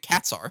how great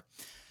cats are.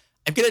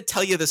 I'm going to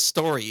tell you the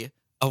story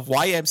of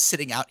why I'm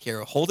sitting out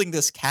here holding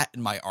this cat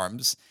in my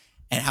arms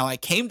and how I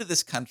came to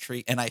this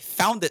country and I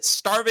found it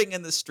starving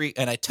in the street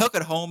and I took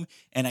it home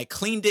and I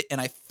cleaned it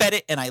and I fed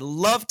it and I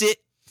loved it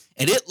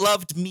and it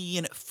loved me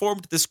and it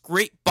formed this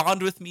great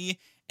bond with me,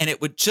 and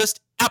it would just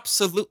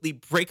absolutely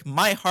break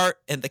my heart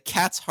and the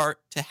cat's heart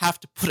to have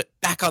to put it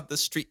back on the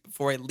street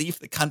before I leave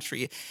the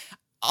country.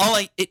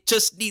 It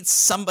just needs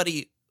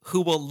somebody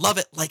who will love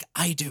it like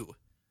I do,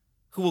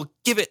 who will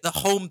give it the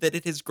home that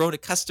it has grown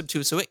accustomed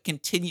to so it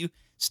continues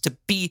to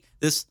be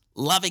this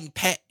loving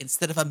pet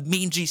instead of a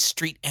mangy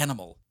street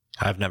animal.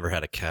 I've never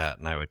had a cat,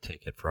 and I would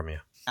take it from you.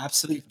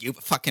 Absolutely. You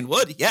fucking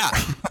would, yeah.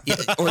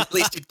 Or at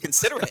least you'd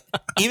consider it.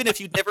 Even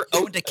if you'd never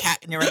owned a cat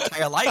in your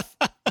entire life,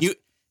 you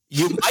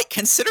might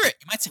consider it.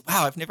 You might say,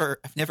 wow, I've never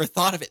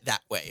thought of it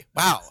that way.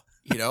 Wow.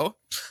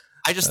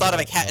 I just thought of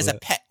a cat as a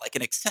pet, like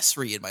an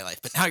accessory in my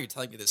life. But now you're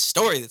telling me this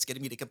story that's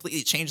getting me to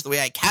completely change the way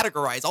I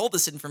categorize all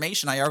this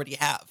information I already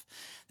have.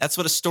 That's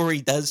what a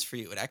story does for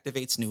you. It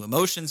activates new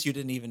emotions you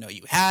didn't even know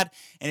you had,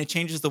 and it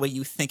changes the way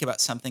you think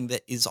about something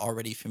that is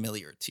already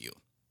familiar to you,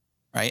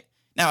 right?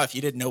 Now, if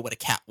you didn't know what a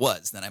cat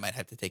was, then I might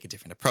have to take a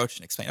different approach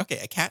and explain, okay,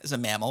 a cat is a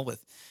mammal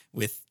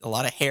with a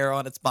lot of hair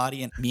on its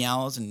body and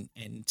meows and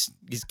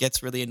it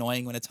gets really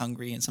annoying when it's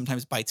hungry and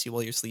sometimes bites you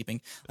while you're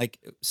sleeping.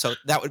 So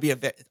that would be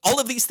all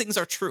of these things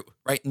are true,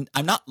 right? And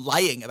I'm not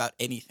lying about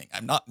anything.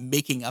 I'm not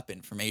making up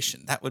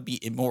information. That would be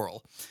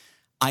immoral.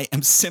 I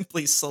am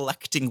simply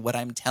selecting what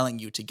I'm telling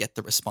you to get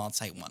the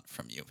response I want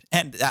from you.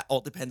 And that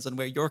all depends on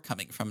where you're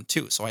coming from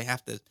too. So I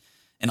have to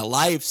in a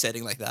live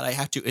setting like that, I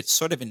have to it's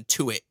sort of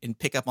intuit and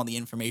pick up on the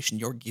information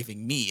you're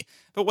giving me,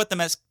 but what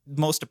the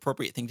most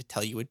appropriate thing to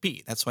tell you would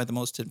be. That's why the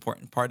most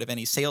important part of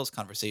any sales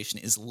conversation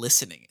is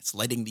listening. It's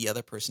letting the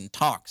other person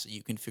talk so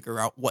you can figure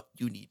out what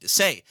you need to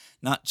say,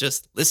 not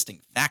just listing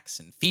facts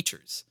and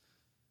features.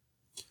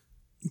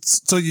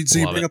 So you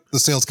bring up the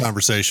sales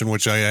conversation,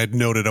 which I had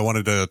noted. I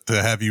wanted to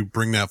have you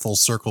bring that full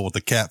circle with the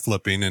cat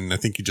flipping, and I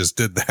think you just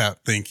did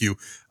that. Thank you.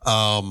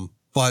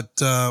 But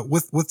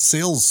with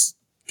sales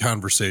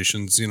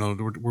conversations,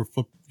 we're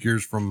flipping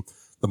gears from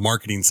the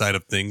marketing side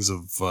of things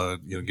of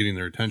getting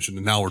their attention,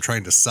 and now we're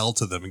trying to sell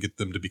to them and get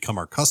them to become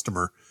our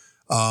customer.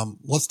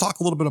 Let's talk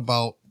a little bit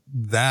about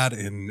that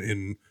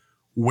in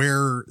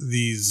where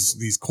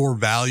these core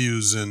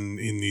values and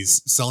in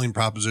these selling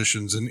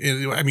propositions. And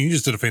I mean, you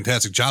just did a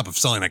fantastic job of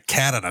selling a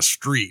cat on a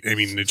street. I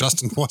mean,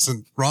 Justin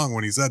wasn't wrong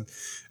when he said,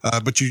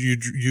 but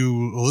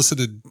you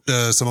elicited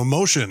some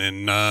emotion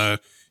and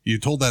you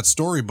told that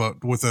story,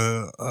 but with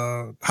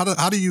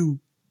how do you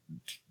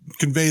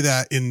convey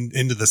that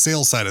into the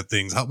sales side of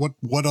things?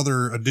 What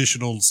other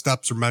additional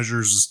steps or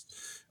measures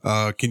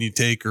can you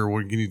take or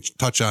what can you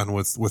touch on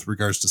with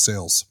regards to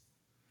sales?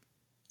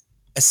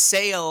 A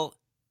sale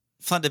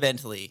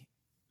fundamentally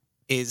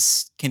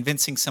is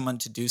convincing someone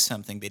to do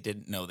something they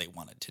didn't know they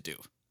wanted to do.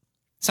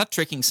 It's not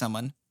tricking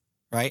someone,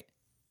 right?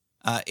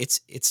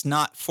 It's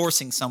not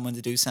forcing someone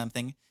to do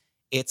something.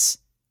 It's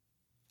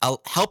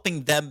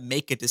helping them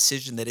make a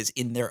decision that is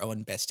in their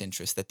own best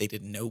interest that they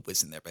didn't know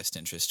was in their best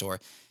interest,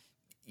 or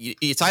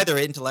it's either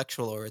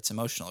intellectual or it's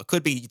emotional. It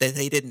could be that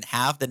they didn't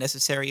have the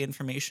necessary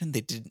information.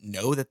 They didn't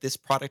know that this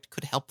product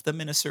could help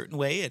them in a certain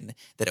way and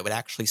that it would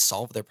actually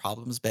solve their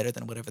problems better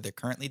than whatever they're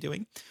currently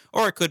doing.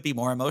 Or it could be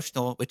more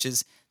emotional, which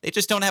is they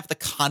just don't have the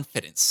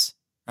confidence,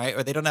 right?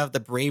 Or they don't have the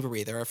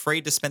bravery. They're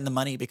afraid to spend the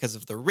money because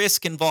of the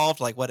risk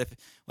involved. Like, what if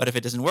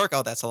it doesn't work?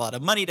 Oh, that's a lot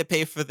of money to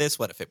pay for this.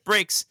 What if it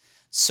breaks?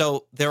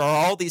 So there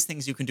are all these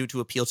things you can do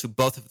to appeal to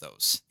both of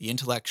those, the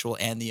intellectual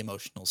and the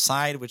emotional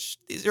side, which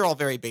these are all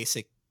very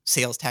basic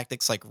sales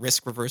tactics like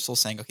risk reversal,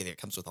 saying, okay, it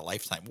comes with a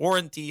lifetime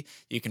warranty.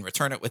 You can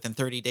return it within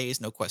 30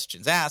 days, no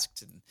questions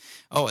asked. And,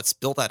 oh, it's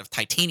built out of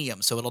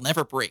titanium, so it'll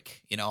never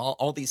break.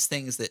 All these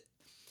things that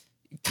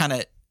kind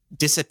of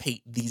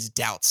dissipate these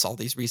doubts, all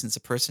these reasons a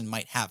person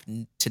might have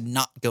to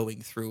not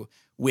going through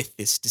with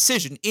this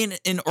decision in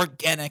an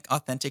organic,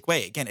 authentic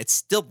way. Again, it's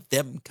still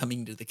them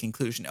coming to the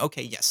conclusion,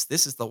 okay, yes,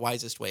 this is the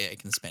wisest way I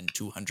can spend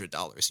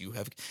 $200.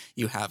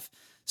 You have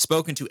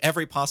spoken to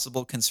every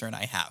possible concern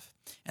I have.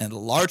 And the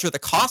larger the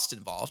cost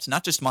involved,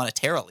 not just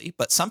monetarily,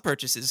 but some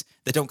purchases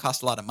that don't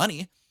cost a lot of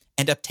money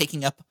end up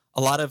taking up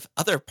a lot of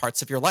other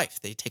parts of your life.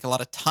 They take a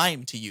lot of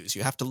time to use.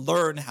 You have to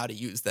learn how to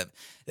use them.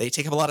 They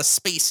take up a lot of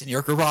space in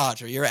your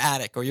garage or your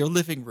attic or your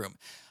living room.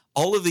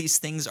 All of these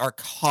things are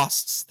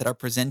costs that are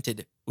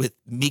presented with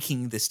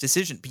making this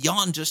decision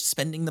beyond just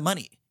spending the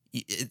money.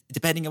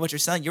 Depending on what you're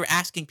selling, you're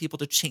asking people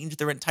to change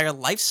their entire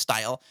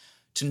lifestyle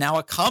to now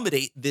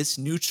accommodate this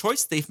new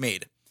choice they've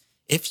made.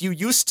 If you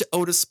used to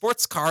own a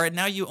sports car and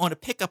now you own a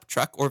pickup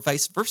truck or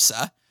vice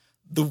versa,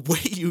 the way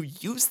you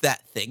use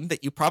that thing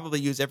that you probably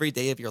use every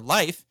day of your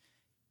life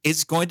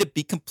is going to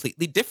be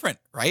completely different,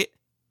 right?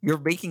 You're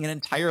making an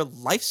entire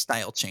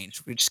lifestyle change,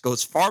 which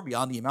goes far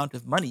beyond the amount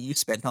of money you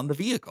spent on the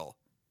vehicle.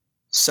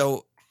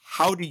 So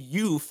how do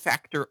you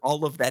factor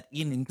all of that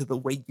into the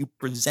way you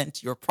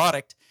present your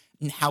product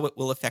and how it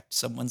will affect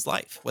someone's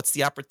life? What's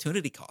the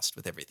opportunity cost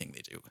with everything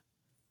they do?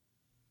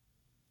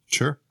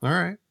 Sure. All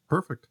right.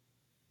 Perfect.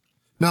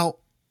 Now,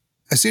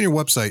 I see on your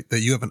website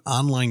that you have an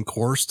online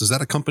course. Does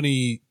that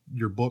accompany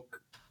your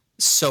book?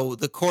 So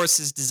the course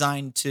is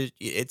designed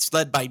it's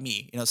led by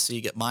me, so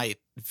you get my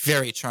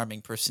very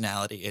charming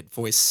personality and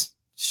voice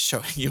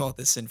showing you all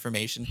this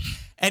information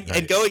and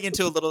going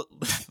into a little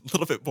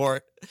bit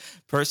more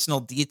personal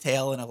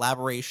detail and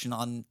elaboration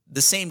on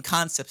the same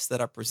concepts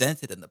that are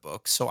presented in the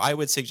book. So I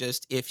would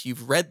suggest if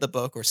you've read the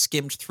book or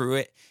skimmed through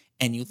it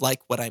and you like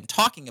what I'm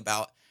talking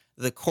about,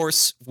 the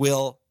course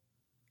will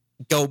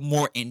go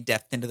more in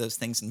depth into those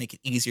things and make it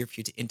easier for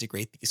you to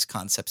integrate these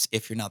concepts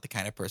if you're not the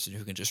kind of person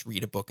who can just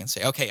read a book and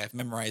say, okay, I've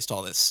memorized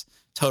all this.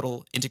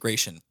 Total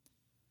integration.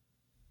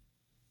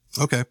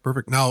 Okay,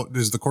 perfect. Now,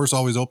 is the course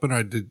always open? Or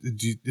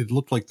it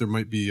looked like there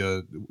might be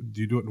do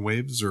you do it in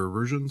waves or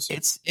versions?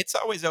 It's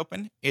always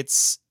open.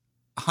 It's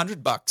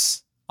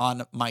 $100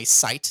 on my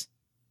site.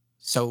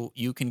 So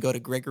you can go to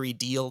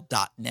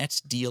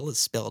gregorydeal.net. Deal is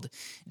spelled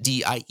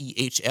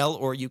DIEHL,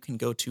 or you can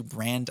go to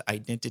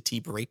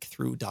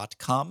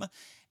brandidentitybreakthrough.com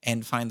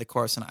and find the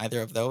course on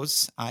either of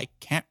those. I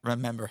can't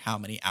remember how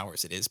many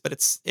hours it is, but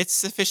it's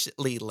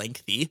sufficiently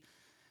lengthy.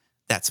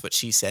 That's what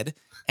she said.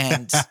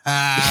 And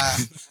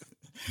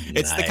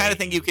it's the kind of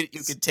thing you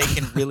could take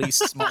in really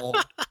small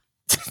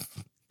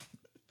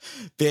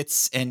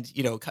bits and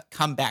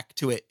come back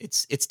to it.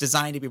 It's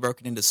designed to be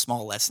broken into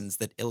small lessons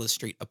that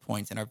illustrate a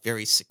point and are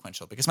very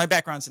sequential, because my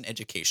background's in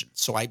education,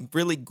 so I'm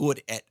really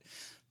good at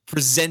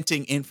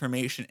presenting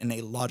information in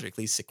a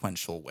logically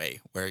sequential way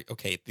where,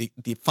 okay,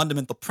 the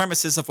fundamental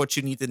premises of what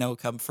you need to know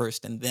come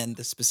first and then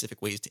the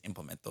specific ways to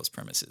implement those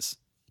premises.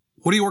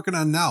 What are you working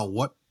on now?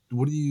 What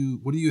do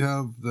you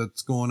have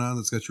that's going on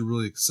that's got you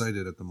really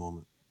excited at the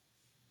moment?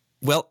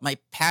 Well, my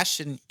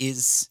passion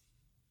is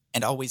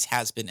and always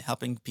has been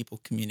helping people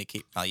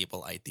communicate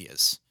valuable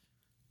ideas,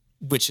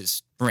 which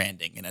is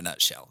branding in a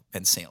nutshell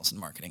and sales and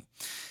marketing.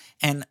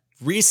 And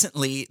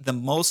recently, the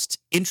most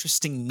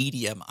interesting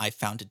medium I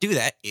found to do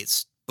that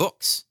is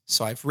books.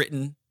 So I've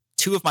written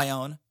 2 of my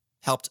own,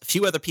 helped a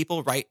few other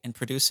people write and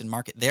produce and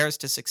market theirs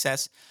to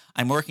success.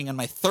 I'm working on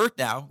my 3rd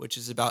now, which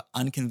is about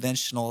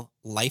unconventional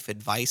life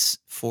advice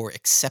for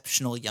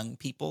exceptional young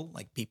people,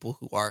 like people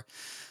who are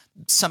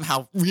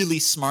somehow really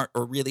smart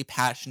or really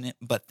passionate,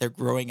 but they're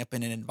growing up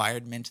in an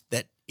environment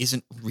that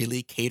isn't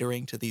really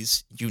catering to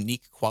these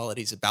unique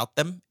qualities about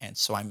them. And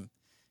so I'm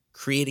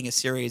creating a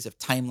series of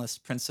timeless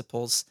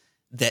principles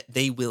that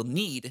they will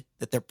need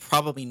that they're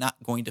probably not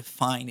going to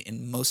find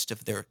in most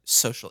of their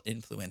social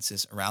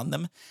influences around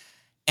them.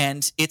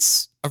 And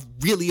it's a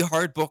really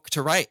hard book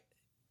to write.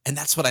 And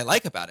that's what I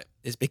like about it,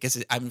 is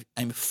because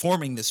I'm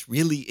forming this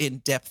really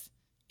in-depth,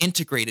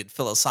 integrated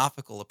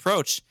philosophical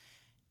approach.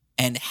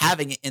 And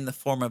having it in the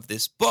form of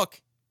this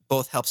book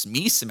both helps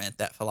me cement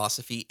that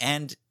philosophy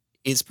and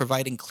is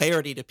providing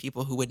clarity to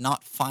people who would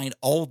not find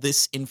all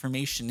this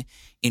information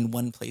in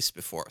one place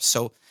before.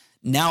 So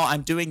now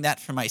I'm doing that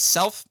for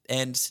myself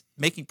and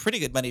making pretty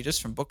good money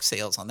just from book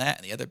sales on that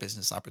and the other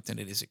business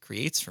opportunities it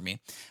creates for me,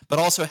 but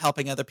also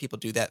helping other people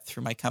do that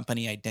through my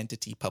company,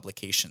 Identity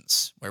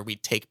Publications, where we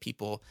take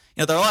people,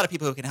 there are a lot of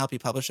people who can help you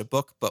publish a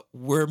book, but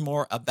we're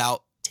more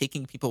about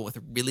taking people with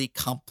really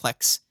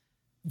complex,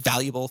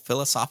 valuable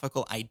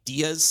philosophical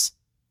ideas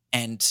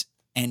and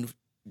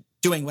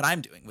doing what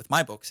I'm doing with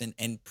my books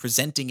and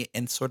presenting it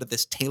in sort of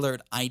this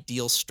tailored,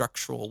 ideal,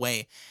 structural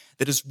way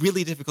that is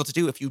really difficult to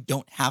do if you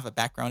don't have a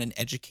background in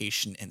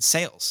education and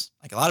sales.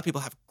 Like, a lot of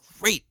people have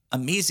great,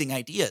 amazing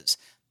ideas,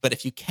 but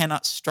if you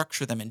cannot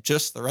structure them in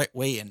just the right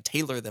way and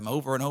tailor them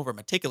over and over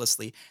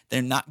meticulously,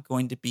 they're not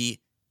going to be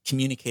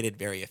communicated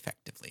very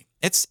effectively.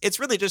 It's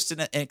really just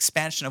an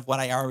expansion of what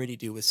I already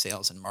do with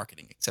sales and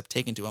marketing, except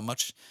taken to a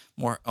much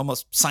more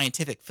almost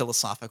scientific,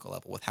 philosophical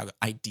level with how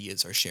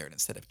ideas are shared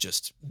instead of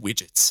just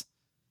widgets.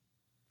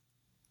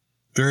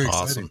 Very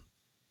awesome.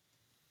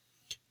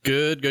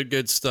 Exciting.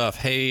 Good stuff.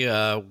 Hey,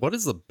 what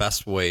is the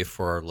best way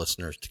for our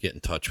listeners to get in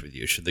touch with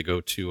you? Should they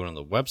go to one of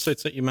the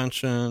websites that you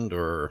mentioned,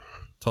 or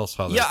tell us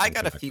how? Yeah, I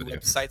got a few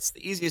websites.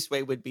 The easiest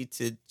way would be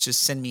to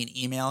just send me an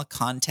email,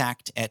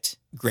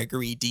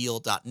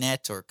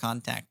 contact@gregorydeal.net or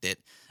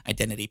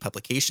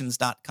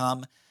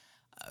contact@identitypublications.com.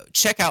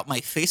 Check out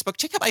my Facebook.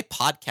 Check out my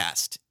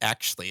podcast,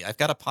 actually. I've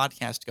got a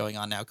podcast going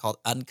on now called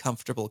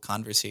Uncomfortable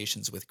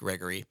Conversations with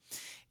Gregory.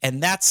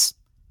 And that's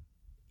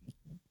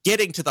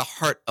getting to the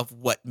heart of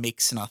what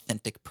makes an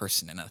authentic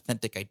person, an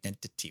authentic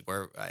identity,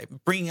 where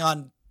I'm bringing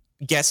on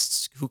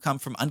guests who come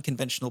from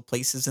unconventional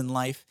places in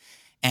life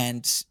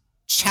and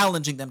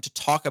challenging them to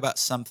talk about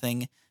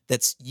something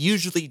that's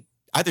usually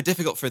either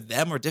difficult for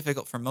them or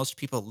difficult for most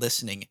people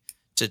listening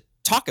to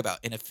talk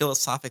about in a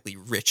philosophically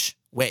rich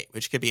way,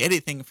 which could be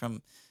anything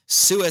from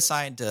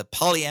suicide to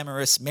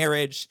polyamorous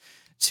marriage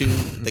to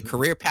the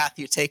career path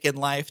you take in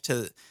life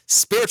to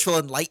spiritual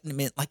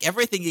enlightenment, like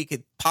everything you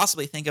could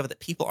possibly think of that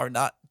people are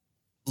not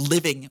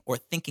living or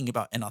thinking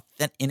about in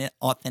an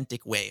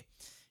authentic way.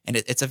 And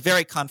it's a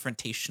very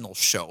confrontational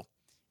show,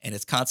 and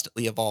it's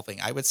constantly evolving.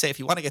 I would say if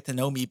you want to get to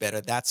know me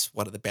better, that's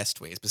one of the best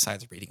ways,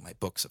 besides reading my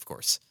books, of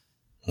course.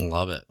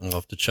 Love it. I'll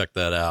have to check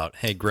that out.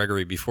 Hey,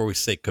 Gregory, before we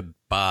say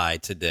goodbye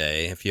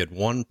today, if you had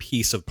one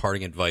piece of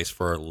parting advice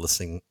for our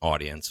listening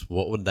audience,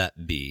 what would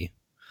that be,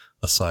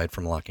 aside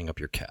from locking up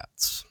your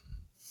cats?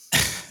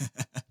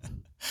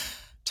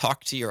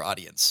 Talk to your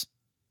audience.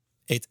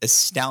 It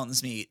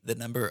astounds me the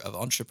number of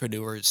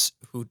entrepreneurs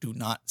who do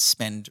not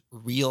spend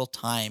real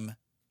time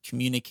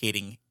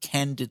communicating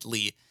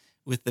candidly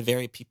with the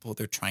very people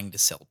they're trying to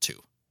sell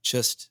to.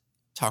 Just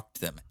talk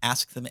to them.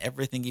 Ask them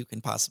everything you can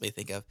possibly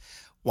think of.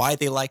 Why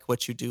they like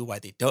what you do, why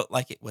they don't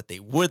like it, what they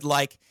would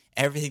like,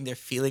 everything they're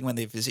feeling when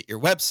they visit your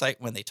website,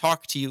 when they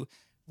talk to you,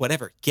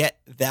 whatever.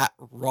 Get that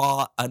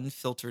raw,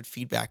 unfiltered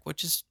feedback,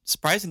 which is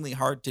surprisingly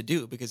hard to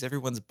do because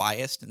everyone's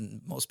biased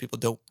and most people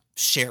don't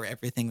share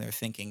everything they're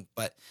thinking.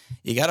 But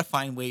you got to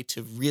find a way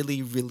to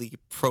really, really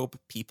probe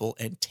people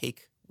and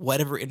take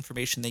whatever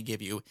information they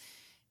give you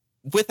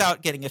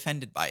without getting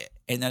offended by it,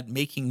 and then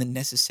making the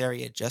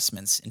necessary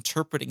adjustments,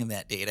 interpreting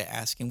that data,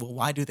 asking, well,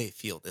 why do they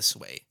feel this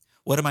way?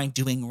 What am I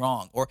doing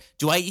wrong? Or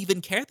do I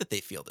even care that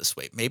they feel this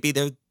way? Maybe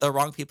they're the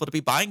wrong people to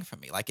be buying from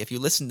me. Like, if you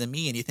listen to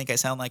me and you think I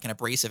sound like an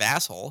abrasive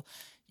asshole,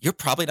 you're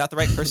probably not the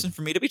right person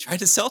for me to be trying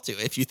to sell to.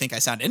 If you think I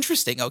sound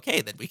interesting,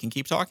 okay, then we can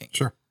keep talking.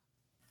 Sure.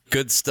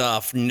 Good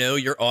stuff. Know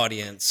your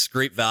audience.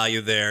 Great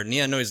value there.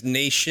 Neon Noise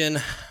Nation,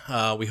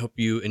 we hope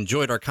you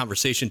enjoyed our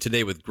conversation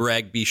today with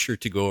Greg. Be sure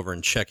to go over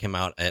and check him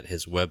out at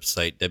his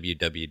website,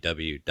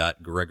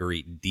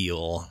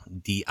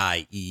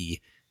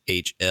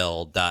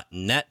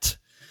 www.gregorydeal.net.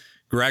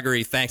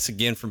 Gregory, thanks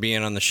again for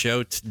being on the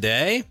show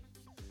today.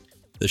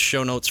 The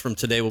show notes from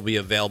today will be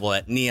available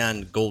at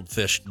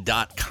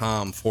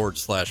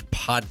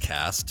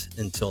neongoldfish.com/podcast.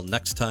 Until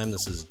next time,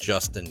 this is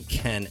Justin,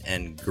 Ken,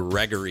 and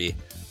Gregory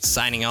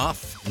signing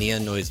off.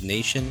 Neon Noise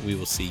Nation, we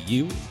will see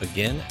you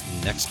again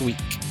next week.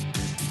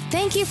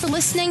 Thank you for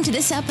listening to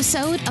this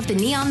episode of the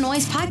Neon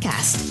Noise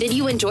Podcast. Did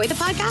you enjoy the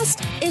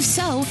podcast? If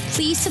so,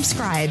 please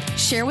subscribe,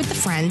 share with a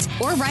friend,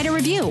 or write a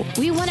review.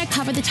 We want to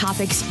cover the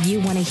topics you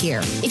want to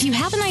hear. If you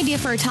have an idea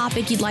for a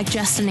topic you'd like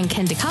Justin and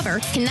Ken to cover,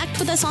 connect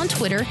with us on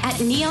Twitter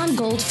at Neon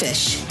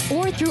Goldfish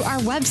or through our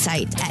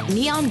website at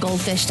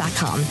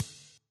neongoldfish.com.